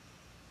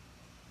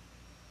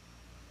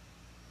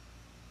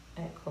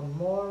 At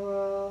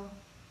Kimmora.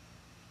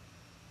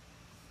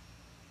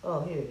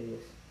 Oh, here it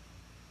is.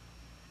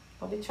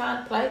 Don't be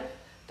trying to play.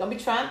 Don't be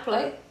trying to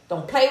play.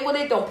 Don't play with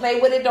it. Don't play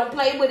with it. Don't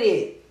play with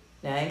it.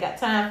 Now, I ain't got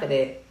time for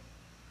that.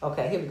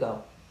 Okay, here we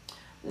go.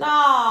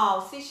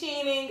 No, see, she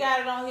ain't even got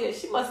it on here.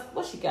 She must,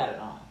 what she got it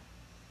on?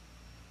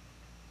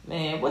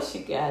 Man, what she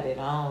got it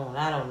on?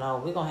 I don't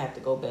know. We're going to have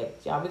to go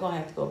back. Y'all, we're going to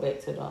have to go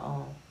back to the,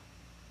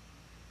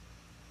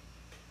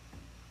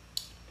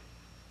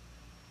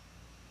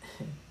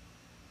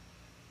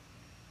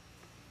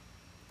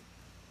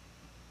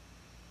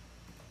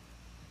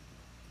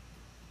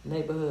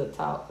 neighborhood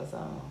talk, cause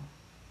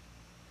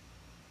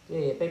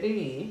yeah,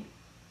 baby.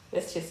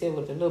 Let's just hear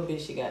what the little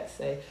bit she got to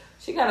say.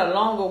 She got a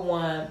longer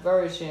one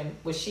version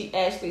where she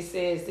actually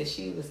says that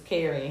she was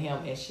carrying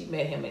him and she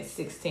met him at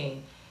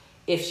 16.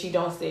 If she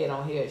don't say it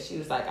on here, she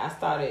was like, I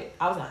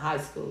was in high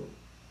school.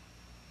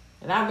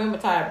 And I remember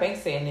Tyra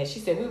Banks saying that. She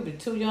said we were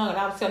too young and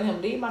I was telling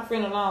him, leave my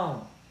friend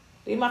alone.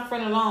 Leave my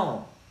friend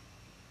alone.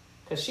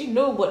 Cause she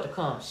knew what to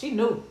come. She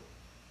knew.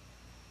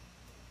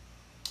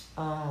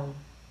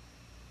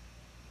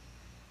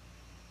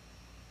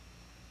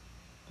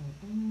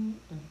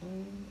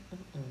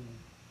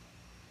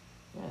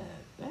 Yeah,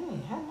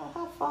 dang,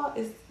 how far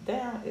is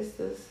down is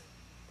this?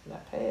 Can I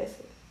pass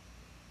it?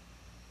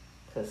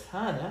 Cause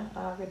honey, I'm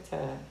already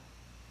tired.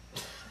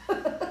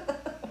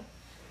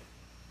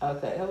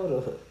 Okay,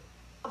 hold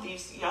on.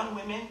 These young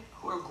women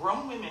who are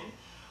grown women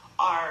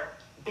are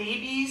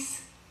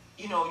babies.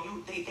 You know,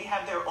 they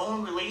have their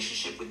own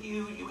relationship with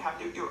you. You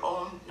have your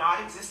own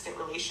non-existent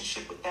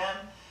relationship with them.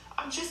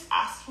 I'm just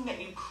asking that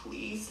you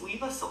please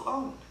leave us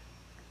alone.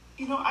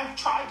 You know, I've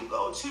tried to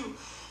go to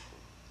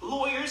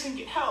lawyers and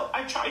get help.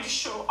 I've tried to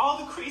show all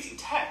the crazy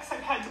texts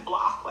I've had to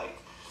block. Like,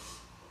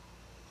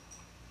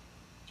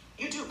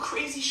 you do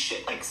crazy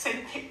shit, like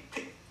send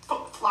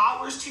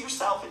flowers to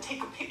yourself and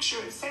take a picture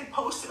and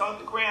post it on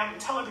the gram and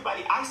tell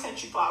everybody I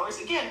sent you flowers.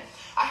 Again,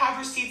 I have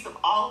receipts of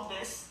all of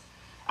this.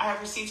 I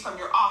have receipts from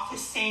your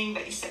office saying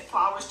that you sent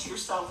flowers to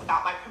yourself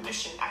without my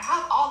permission. I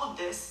have all of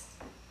this.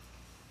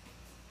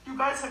 You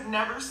guys have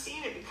never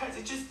seen it because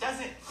it just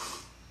doesn't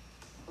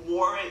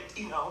warrant,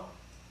 you know,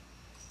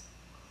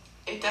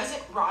 it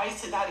doesn't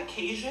rise to that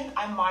occasion.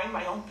 I mind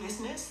my own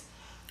business.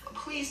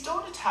 Please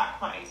don't attack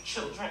my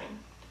children.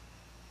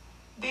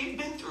 They've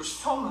been through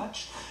so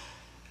much.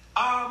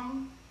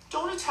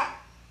 Don't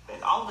attack.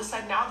 And all of a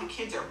sudden now the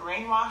kids are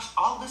brainwashed.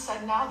 All of a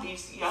sudden now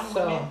these young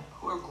women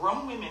who are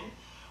grown women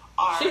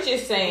are she's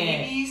just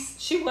saying babies.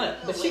 She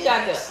went, but she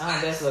got the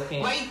that's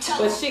looking.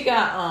 But she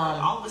got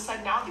all of a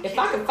sudden now the if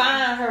I can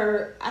find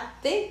her, I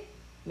think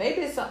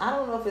maybe it's I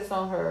don't know if it's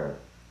on her.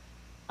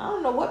 I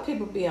don't know what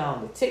people be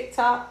on, the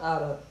TikTok or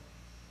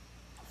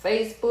the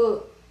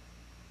Facebook.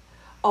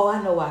 Oh,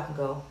 I know where I can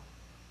go.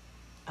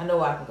 I know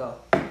where I can go.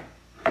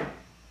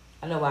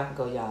 I know where I can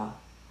go, y'all.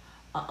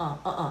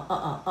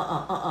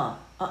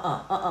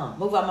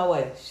 Move out my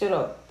way. Shut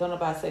up. Don't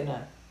nobody say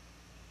nothing.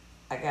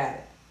 I got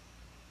it.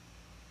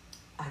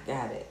 I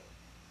got it.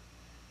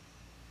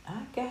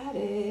 I got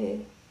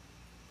it.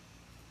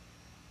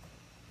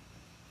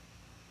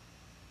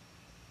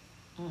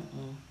 I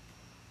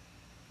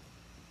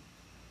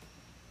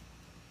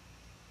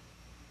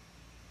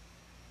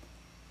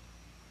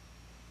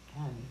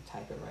don't even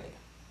type it right.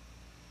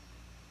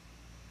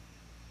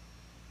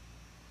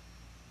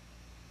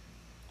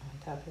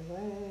 Type it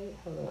right.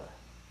 Hold up.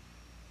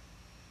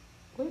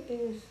 Where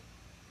is?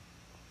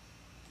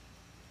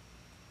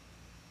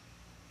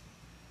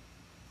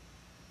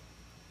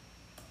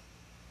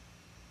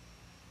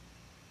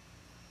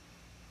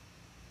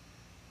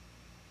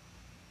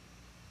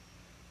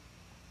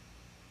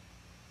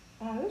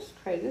 Oh, this is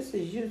crazy. This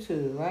is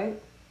YouTube, right?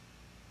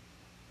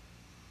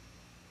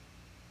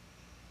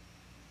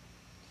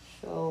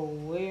 So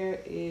where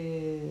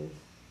is?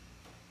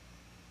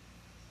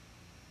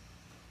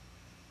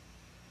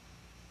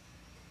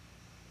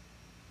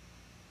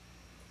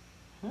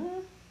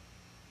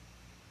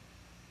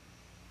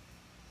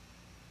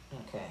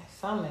 Okay,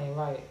 something ain't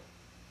right.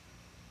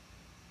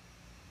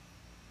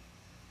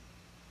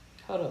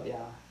 Hold up,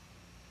 y'all.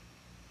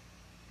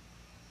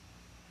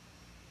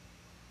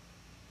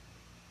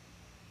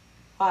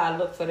 While I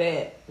look for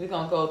that, we're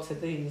gonna go to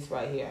these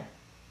right here.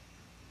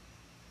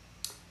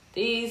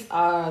 These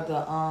are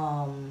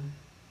the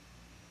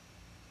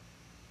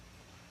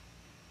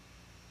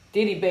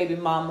Diddy baby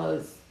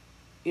mamas,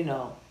 you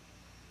know,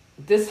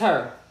 this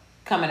her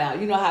coming out.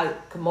 You know how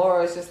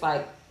Kimmora is just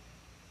like,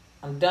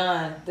 I'm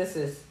done. This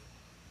is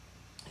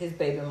his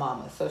baby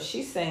mama. So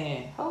she's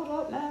saying, hold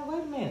up now,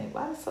 wait a minute.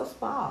 Why is it so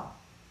small?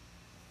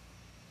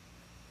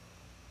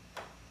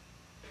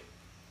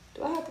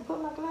 Do I have to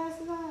put my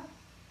glasses on?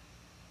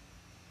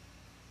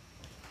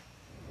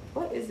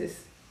 What is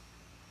this?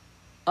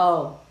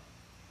 Oh.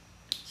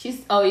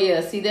 Oh yeah,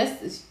 see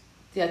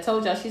I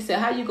told y'all, she said,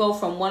 how you go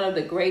from one of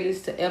the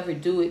greatest to ever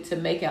do it to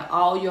making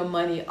all your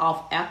money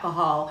off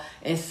alcohol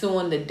and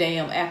suing the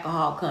damn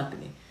alcohol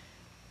company?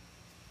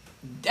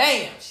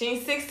 Damn, she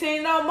ain't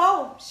 16 no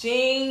more. She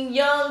ain't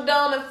young,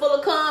 dumb, and full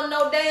of cum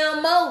no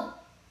damn more.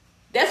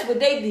 That's what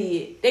they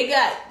did.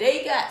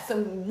 They got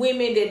some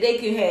women that they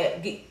can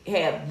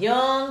have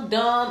young,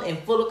 dumb, and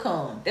full of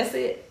cum. That's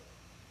it.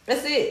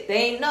 They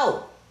ain't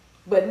know.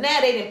 But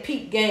now they done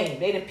peeped game.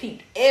 They done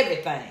peeped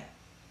everything.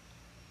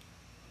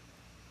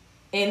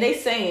 And they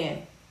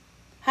saying,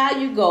 how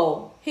you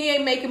go? He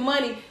ain't making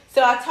money.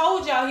 So I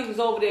told y'all he was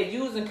over there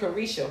using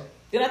Carisha.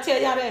 Did I tell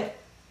y'all that?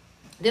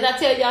 Did I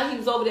tell y'all he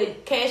was over there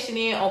cashing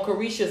in on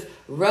Carisha's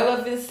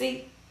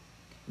relevancy,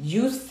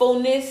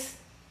 usefulness?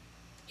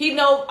 He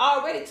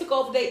already took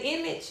over their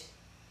image.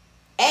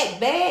 Act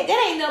bad.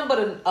 That ain't nothing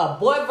but a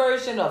boy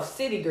version of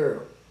City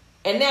Girl.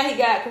 And now he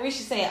got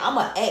Carisha saying, I'm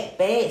a act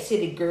bad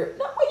City Girl.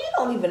 No, you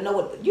don't even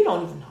know you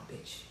don't even know,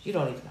 bitch. You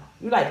don't even know.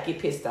 You like to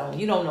get pissed on.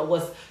 You don't know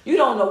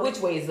which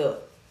way is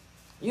up.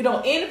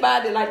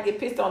 Anybody that like to get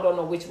pissed on don't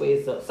know which way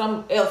is up.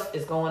 Something else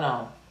is going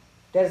on.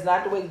 That is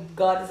not the way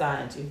God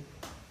designed you.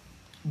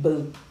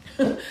 Boo.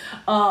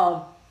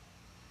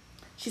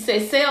 She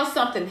said, sell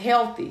something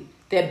healthy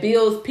that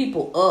builds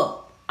people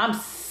up. I'm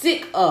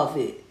sick of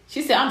it.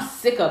 She said, I'm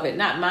sick of it,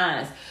 not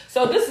mine.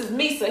 So this is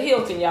Misa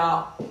Hilton,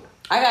 y'all.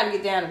 I got to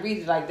get down and read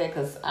it like that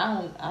because I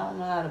don't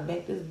know how to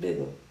make this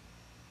bigger.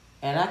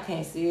 And I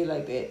can't see it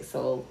like that.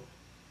 So,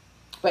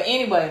 but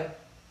anyway,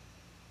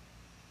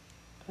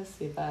 let's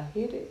see if I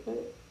hit it.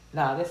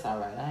 No, that's all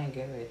right. I ain't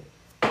getting ready.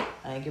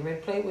 I ain't getting ready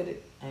to play with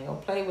it. I ain't going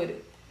to play with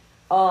it.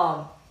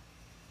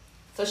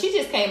 So she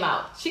just came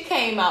out. She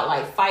came out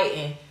like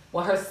fighting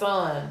when her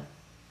son,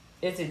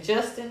 is it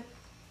Justin?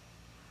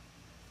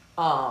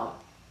 Got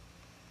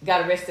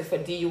arrested for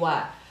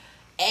DUI.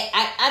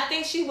 I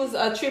think she was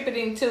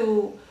attributing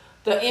to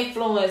the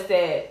influence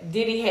that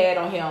Diddy had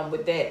on him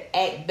with that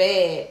Act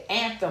Bad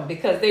anthem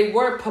because they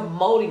were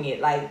promoting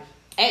it like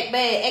act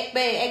bad, act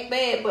bad, act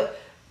bad. But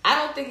I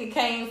don't think it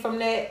came from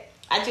that.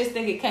 I just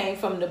think it came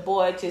from the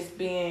boy just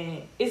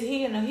being,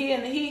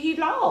 he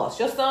lost.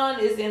 Your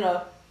son is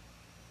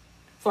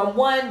from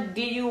one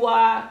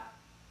DUI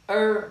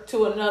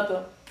to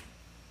another.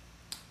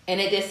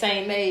 And at that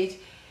same age,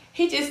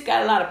 he just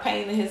got a lot of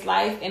pain in his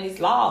life and he's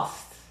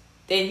lost.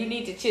 Then you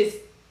need to just,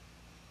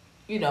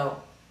 you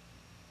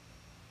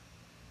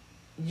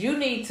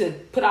need to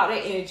put all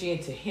that energy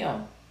into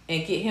him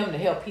and get him the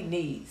help he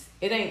needs.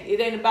 It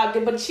ain't about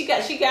that, but she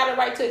got a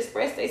right to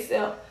express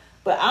themselves.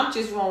 But I'm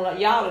just wanting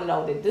y'all to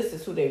know that this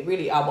is who they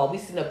really are. While we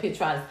sitting up here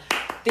trying to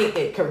think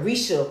that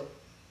Carisha,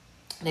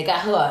 they got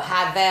her a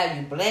high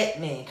value black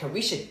man.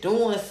 Carisha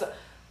doing something.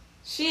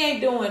 She ain't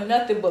doing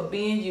nothing but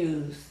being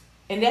used.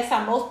 And that's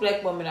how most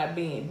black women are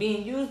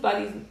being used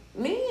by these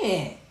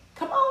men.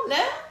 Come on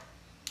now.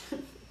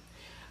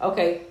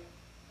 Okay.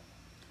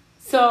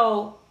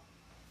 So,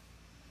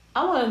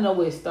 I want to know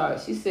where it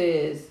starts. She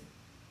says,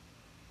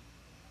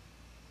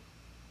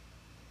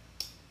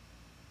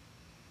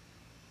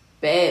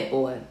 bad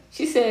boy.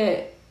 She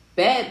said,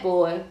 bad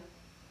boy.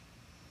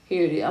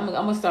 Here it is. I'm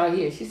going to start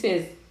here. She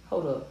says,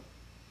 hold up.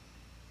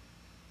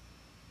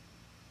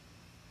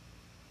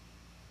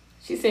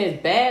 She says,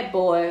 bad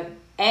boy,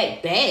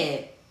 act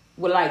bad,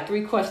 with like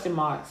 3 question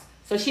marks.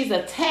 So she's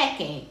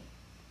attacking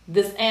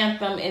this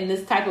anthem and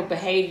this type of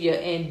behavior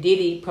and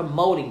Diddy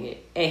promoting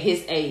it at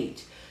his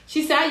age.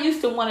 She said, I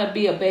used to want to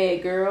be a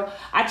bad girl.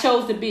 I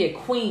chose to be a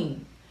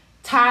queen.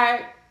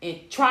 Tried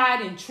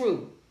and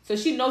true. So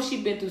she knows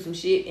she been through some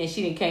shit and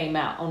she done came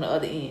out on the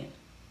other end.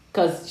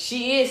 Because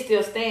she is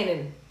still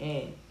standing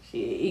and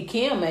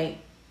Kim ain't.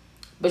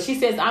 But she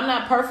says, I'm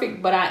not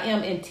perfect, but I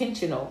am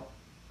intentional.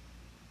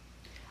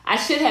 I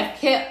should have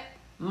kept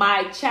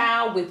my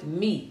child with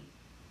me.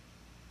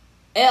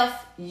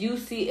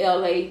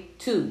 FUCLA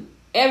 2.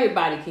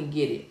 Everybody can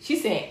get it.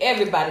 She's saying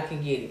everybody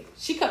can get it.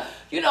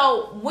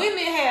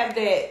 Women have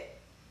that,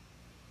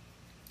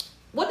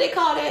 what they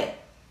call that?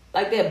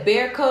 Like that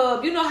bear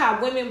cub. You know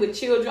how women with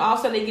children, all of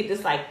a sudden they get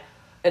this like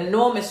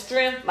enormous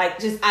strength, like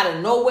just out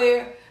of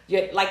nowhere.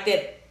 Like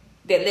that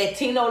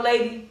Latino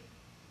lady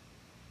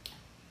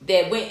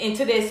that went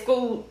into that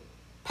school,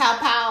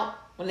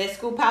 when that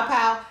school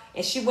pow,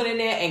 and she went in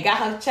there and got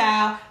her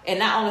child, and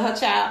not only her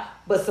child,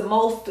 but some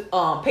most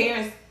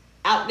parents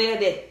out there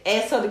that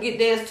asked her to get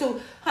theirs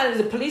too. Hundreds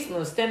of policemen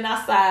were standing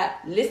outside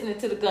listening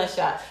to the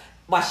gunshot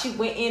while she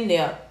went in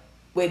there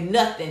with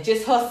nothing,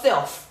 just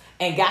herself,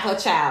 and got her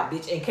child,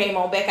 bitch, and came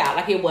on back out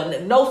like it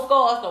wasn't no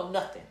scars, no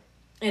nothing,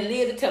 and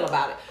lived to tell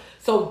about it.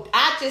 So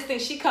I just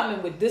think she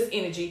coming with this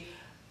energy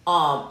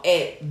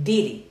at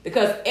Diddy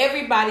because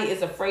everybody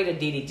is afraid of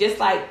Diddy, just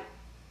like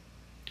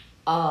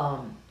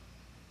Aoki,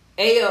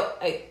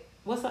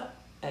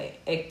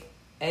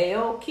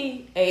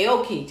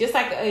 just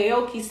like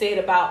Aoki said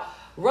about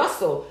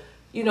Russell.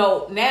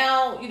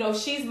 now,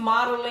 she's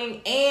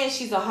modeling and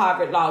she's a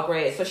Harvard Law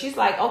grad. So she's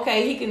like,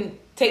 okay, he can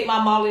take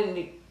my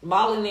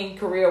modeling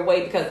career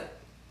away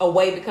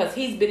because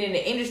he's been in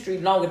the industry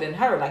longer than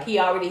her. Like, he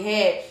already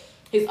had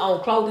his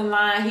own clothing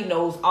line. He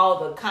knows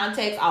all the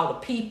contacts, all the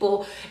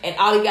people, and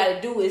all he got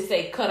to do is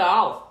say, cut her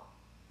off.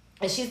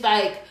 And she's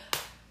like,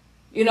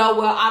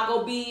 well, I'll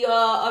go be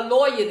a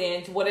lawyer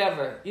then,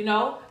 whatever,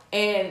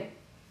 and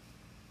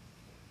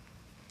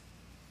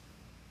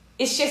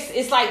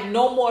it's like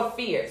no more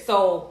fear.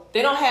 So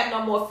they don't have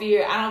no more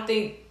fear. I don't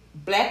think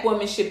black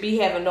women should be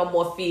having no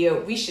more fear.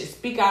 We should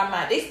speak our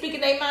mind. They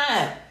speaking their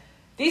mind.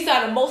 These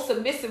are the most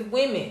submissive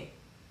women.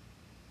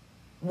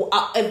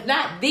 If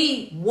not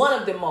one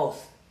of the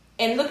most.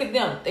 And look at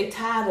them. They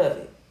tired of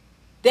it.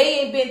 They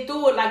ain't been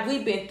through it like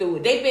we've been through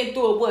it. They've been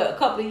through it, a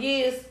couple of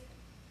years?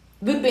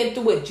 We've been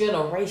through it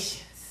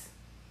generations.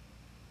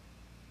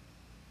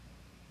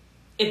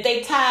 If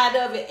they tired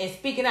of it and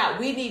speaking out,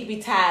 we need to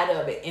be tired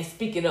of it and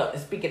speaking up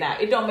and speaking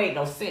out. It don't make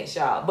no sense,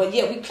 y'all. But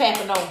yeah, we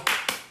clapping on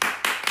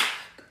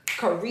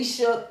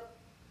Carisha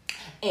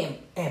and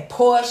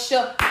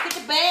Portia. Get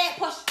the bag,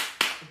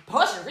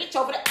 Portia Rich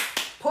over there.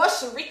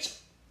 Portia Rich.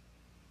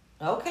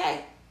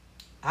 Okay.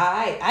 All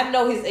right. I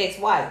know his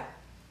ex-wife.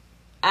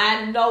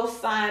 I know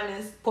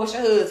Simmons, Portia's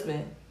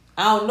husband.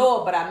 I don't know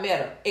her, but I met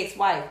her.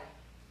 Ex-wife.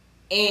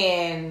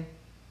 And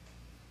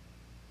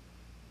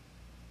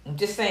I'm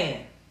just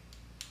saying.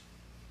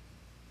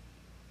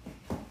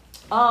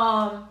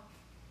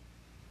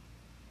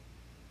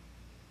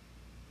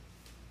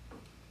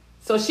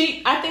 So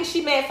I think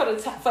she mad for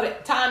the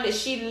time that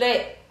she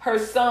let her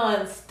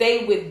son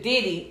stay with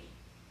Diddy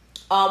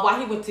while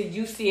he went to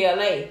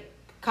UCLA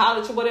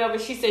college or whatever.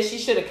 She said she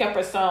should have kept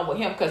her son with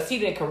him because he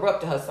didn't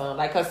corrupt her son.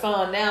 Like, her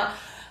son now,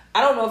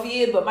 I don't know if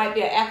he is, but might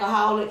be an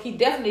alcoholic. He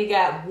definitely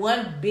got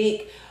one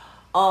big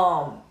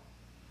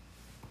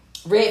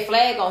red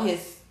flag on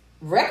his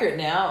record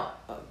now,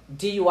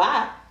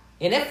 DUI,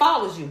 and it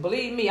follows you.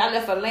 Believe me, I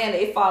left Atlanta,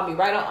 it followed me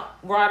right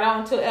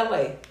on to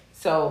LA.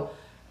 So,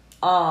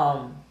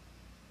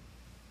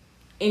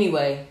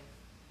 anyway,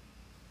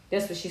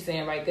 that's what she's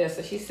saying right there.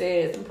 So she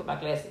says, let me put my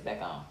glasses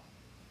back on.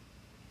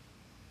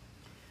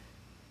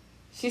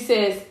 She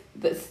says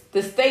the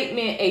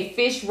statement, "a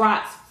fish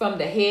rots from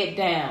the head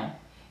down,"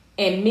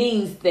 and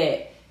means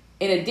that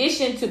in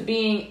addition to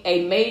being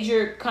a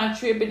major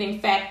contributing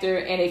factor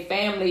in a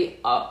family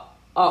or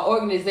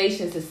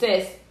organization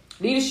success,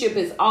 leadership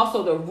is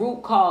also the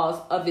root cause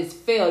of its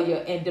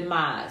failure and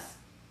demise.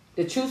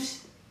 The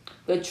truth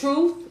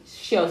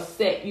shall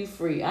set you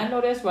free. I know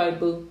that's right,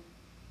 boo.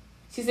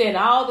 She said,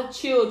 all the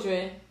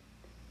children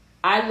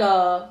I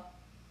love.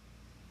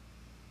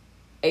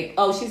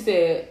 She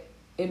said,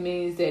 it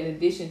means that in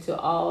addition to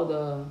all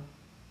the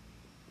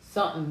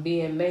something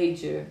being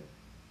major,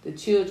 the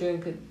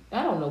children could,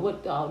 I don't know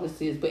what all this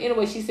is. But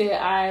anyway, she said,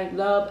 I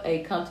love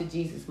a come to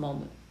Jesus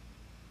moment.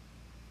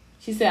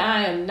 She said,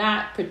 I am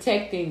not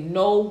protecting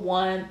no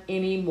one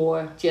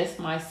anymore, just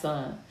my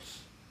son.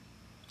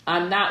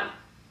 I'm not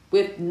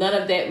with none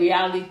of that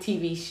reality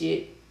TV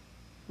shit.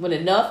 When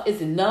enough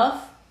is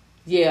enough,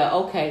 yeah,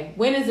 okay.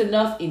 When is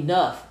enough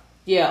enough?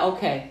 Yeah,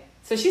 okay.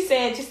 So she's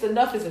saying just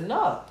enough is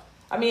enough.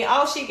 I mean,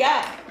 all she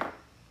got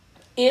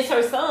is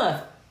her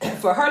son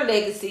for her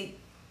legacy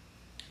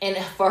and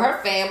for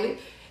her family.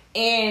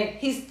 And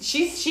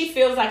she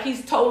feels like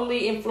he's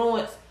totally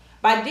influenced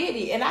by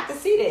Diddy. And I can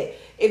see that.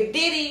 If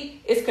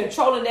Diddy is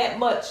controlling that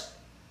much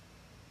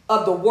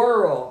of the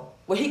world,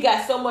 where he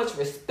got so much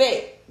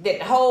respect that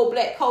the whole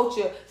black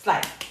culture is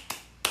like,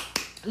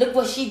 look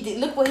what she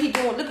did, look what he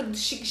doing, look at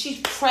she's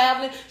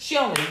traveling, she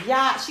on a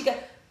yacht,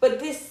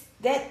 but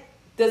that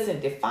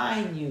doesn't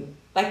define you.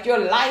 Like, your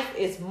life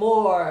is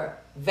more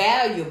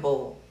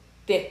valuable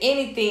than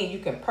anything you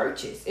can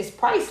purchase. It's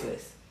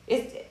priceless.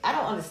 I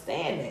don't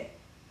understand that.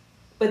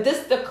 But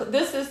this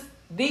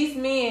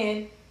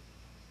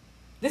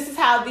is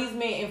how these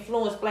men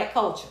influence black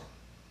culture.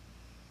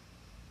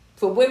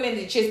 For women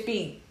to just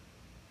be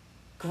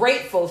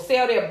grateful,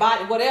 sell their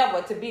body,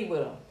 whatever, to be with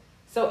them.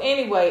 So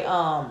anyway,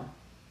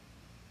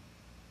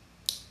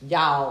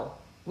 y'all,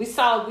 we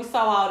saw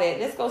all that.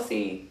 Let's go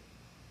see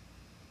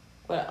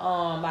what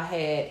I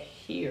had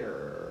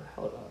here.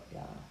 Hold up,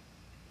 y'all.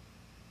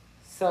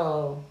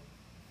 So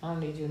I don't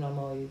need you no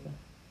more either.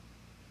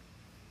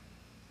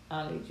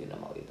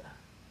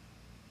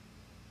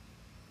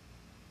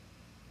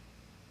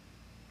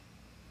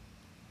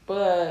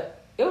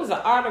 But it was an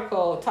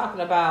article talking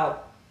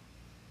about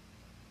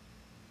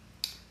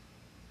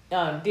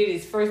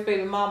Diddy's first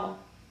baby mama.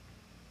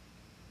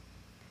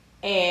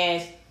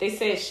 And they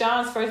said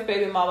Sean's first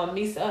baby mama,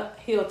 Misa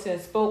Hilton,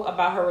 spoke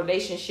about her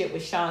relationship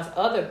with Sean's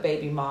other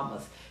baby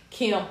mamas,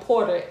 Kim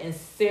Porter and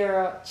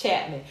Sarah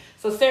Chapman.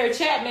 So Sarah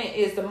Chapman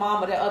is the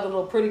mama of that other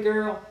little pretty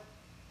girl.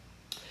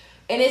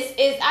 And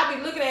I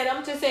be looking at it,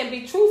 I'm just saying,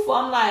 be truthful.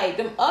 I'm like,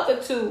 them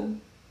other two,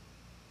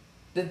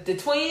 the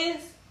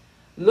twins,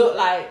 look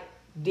like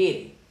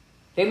Diddy.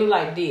 They look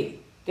like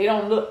Diddy. They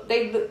don't don't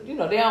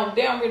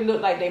really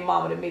look like their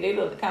mama to me. They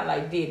look kind of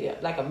like Diddy,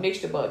 like a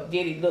mixture, but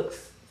Diddy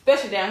looks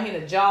especially down here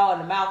in the jaw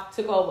and the mouth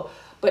took over.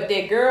 But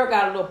that girl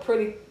got a little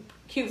pretty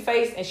cute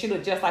face, and she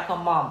looked just like her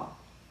mama.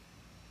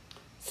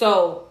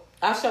 So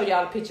I'll show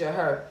y'all a picture of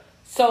her.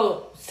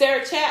 So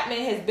Sarah Chapman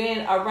has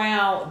been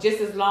around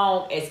just as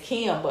long as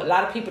Kim, but a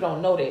lot of people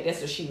don't know that.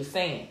 That's what she was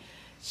saying.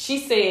 She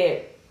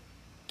said,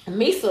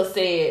 Misa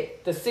said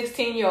the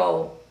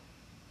 16-year-old,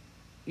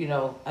 you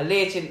know,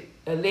 alleged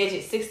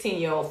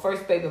 16-year-old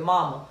first baby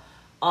mama,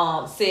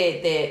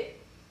 said that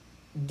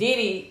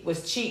Diddy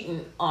was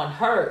cheating on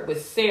her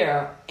with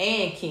Sarah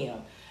and Kim.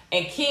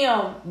 And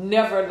Kim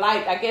never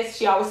liked, I guess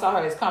she always saw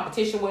her as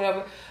competition,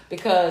 whatever,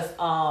 because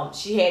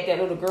she had that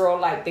little girl,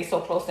 like they so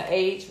close in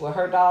age with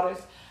her daughters.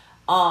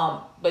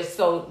 But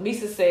so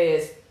Misa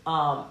says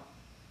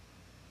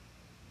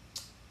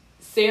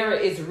Sarah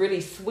is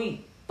really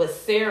sweet, but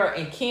Sarah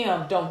and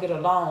Kim don't get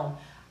along.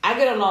 I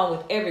get along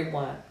with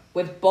everyone,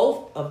 with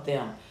both of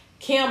them.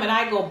 Kim and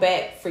I go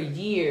back for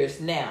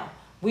years now.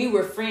 We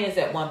were friends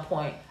at one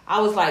point.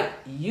 I was like,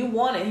 you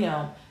wanted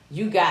him.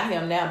 You got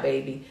him now,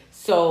 baby.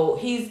 So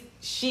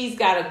she's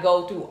got to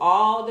go through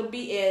all the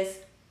BS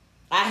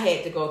I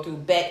had to go through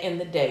back in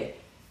the day.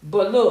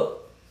 But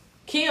look,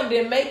 Kim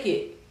didn't make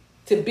it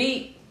to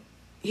be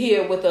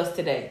here with us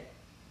today.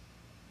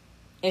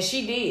 And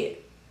she did.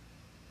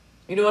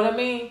 You know what I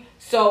mean?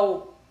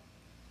 So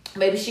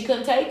maybe she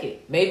couldn't take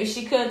it. Maybe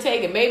she couldn't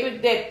take it. Maybe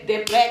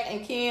that Black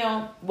and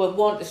Kim would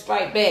want to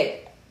strike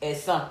back at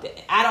something.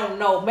 I don't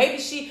know.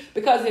 Maybe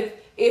because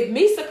if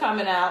Misa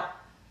coming out,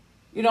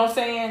 you know what I'm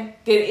saying,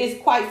 then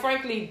it's quite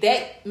frankly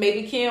that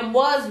maybe Kim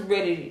was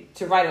ready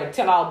to write a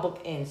tell-all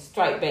book and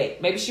strike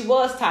back. Maybe she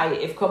was tired.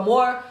 If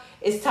Kimmora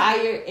is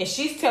tired and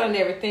she's telling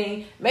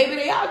everything, maybe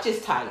they are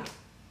just tired.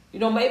 You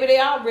know, maybe they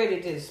are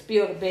ready to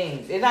spill the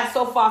beans. It's not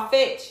so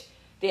far-fetched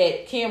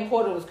that Kim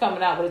Porter was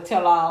coming out with a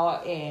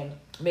tell-all, and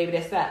maybe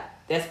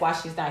that's why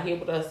she's not here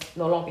with us,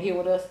 no longer here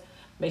with us.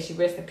 May she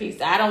rest in peace.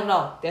 I don't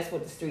know. That's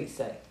what the streets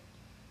say.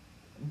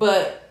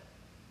 But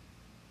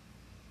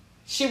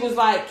she was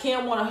like,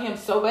 Kim wanted him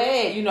so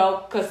bad, you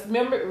know, because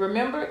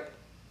remember,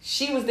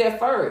 she was there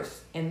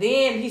first. And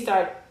then he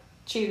started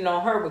cheating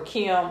on her with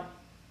Kim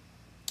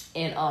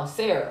and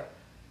Sarah.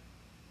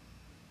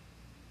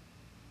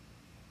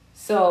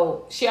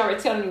 So she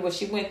already telling you what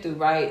she went through,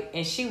 right?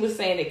 And she was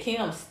saying that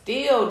Kim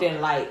still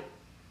didn't like,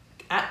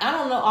 I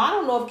don't know. I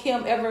don't know if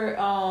Kim ever,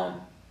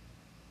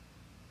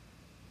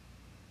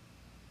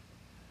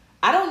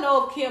 I don't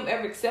know if Kim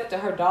ever accepted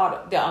her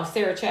daughter,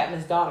 Sarah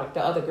Chapman's daughter,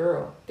 the other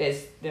girl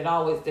that's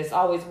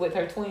always with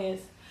her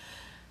twins.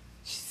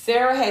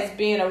 Sarah has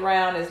been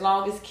around as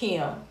long as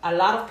Kim. A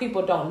lot of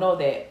people don't know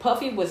that.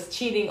 Puffy was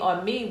cheating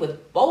on me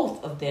with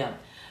both of them.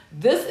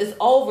 This is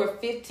over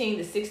 15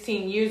 to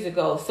 16 years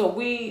ago. So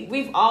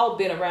we've all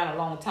been around a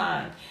long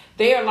time.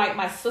 They are like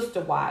my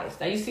sister wives.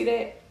 Now you see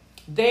that?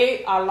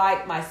 They are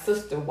like my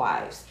sister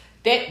wives.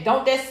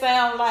 Don't that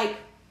sound like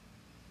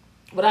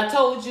what I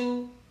told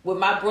you with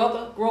my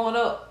brother growing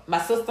up? My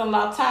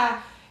sister-in-law Ty,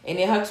 and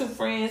then her two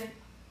friends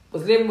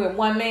was living with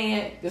one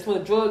man. This was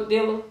a drug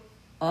dealer.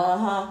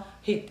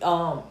 He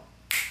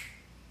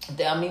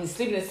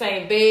sleeping in the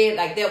same bed.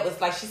 Like that was,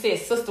 like she said,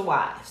 sister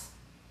wives.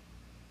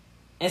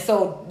 And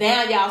so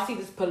now y'all see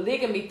this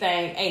polygamy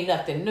thing ain't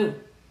nothing new.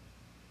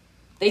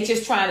 They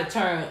just trying to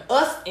turn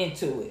us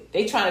into it.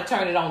 They trying to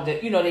turn it on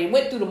they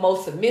went through the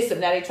most submissive.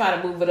 Now they trying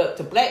to move it up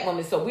to black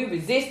women. So we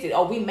resisted.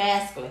 Oh, we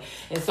masculine.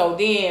 And so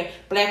then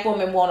black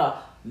women want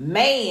a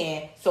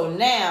man. So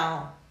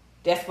now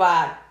that's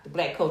why the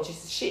black culture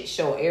is a shit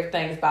show.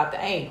 Everything is about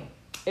the anal.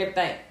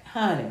 Everything,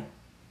 honey.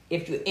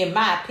 In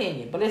my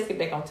opinion. But let's get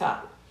back on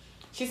topic.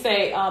 She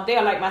say, they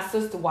are like my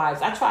sister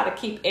wives. I try to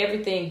keep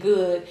everything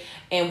good,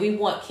 and we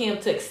want Kim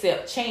to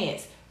accept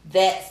Chance.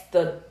 That's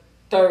the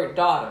third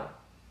daughter.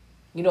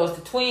 You know, it's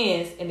the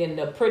twins, and then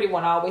the pretty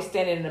one always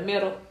standing in the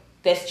middle.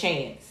 That's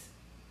Chance.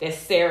 That's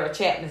Sarah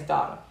Chapman's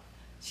daughter.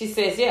 She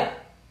says, yeah.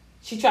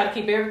 She try to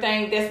keep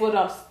everything. That's what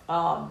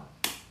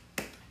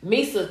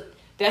Misa,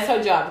 that's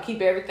her job, to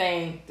keep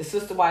everything, the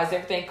sister wives,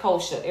 everything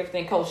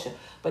kosher.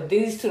 But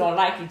these two don't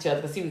like each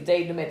other because he was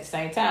dating them at the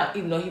same time,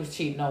 even though he was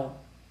cheating on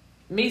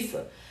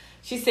Misa.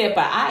 She said,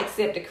 but I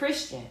accept a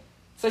Christian.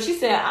 So she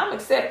said, I'm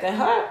accepting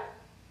her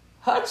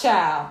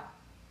child,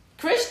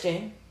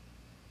 Christian.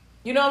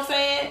 You know what I'm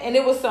saying? And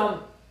there was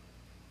some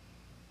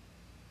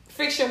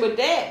friction with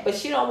that, but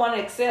she don't want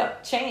to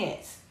accept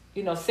Chance,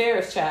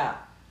 Sarah's child.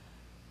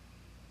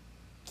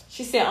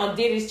 She said, on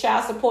Diddy's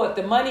child support,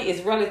 the money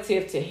is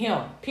relative to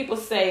him. People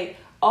say,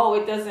 oh,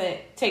 it doesn't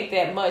take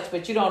that much,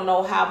 but you don't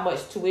know how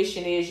much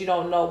tuition is. You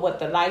don't know what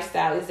the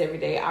lifestyle is every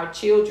day. Our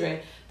children,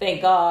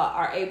 thank God,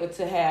 are able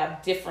to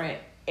have different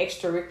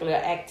extracurricular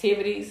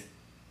activities.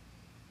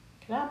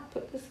 Can I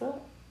put this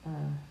up?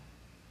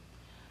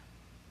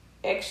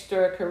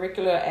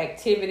 Extracurricular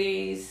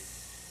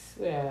activities.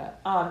 Yeah.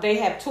 They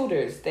have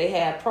tutors. They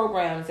have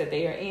programs that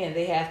they are in.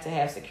 They have to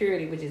have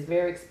security, which is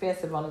very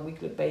expensive on a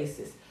weekly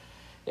basis.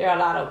 There are a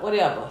lot of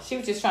whatever. She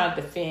was just trying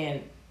to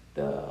defend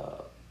the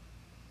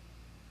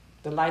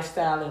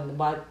lifestyle and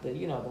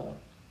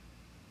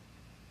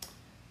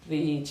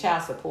the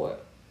child support.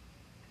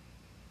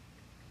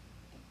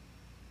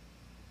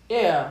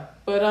 Yeah,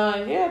 but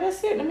yeah,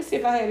 that's it. Let me see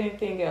if I had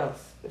anything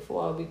else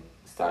before we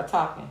start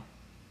talking.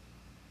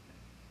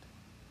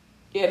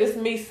 Yeah, this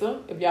is Misa.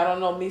 If y'all don't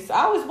know Misa,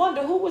 I always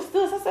wonder who was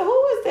this. I said,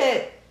 who is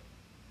that?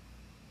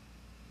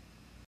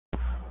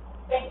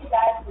 Thank you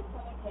guys for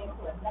tuning in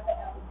to another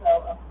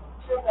episode of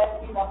True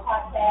Red Female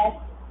Podcast.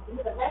 This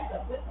is the rest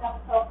of this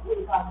episode.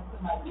 Please log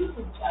into my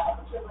YouTube channel,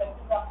 True Red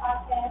Female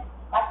Podcast.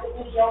 Like the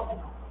video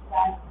and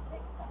guys.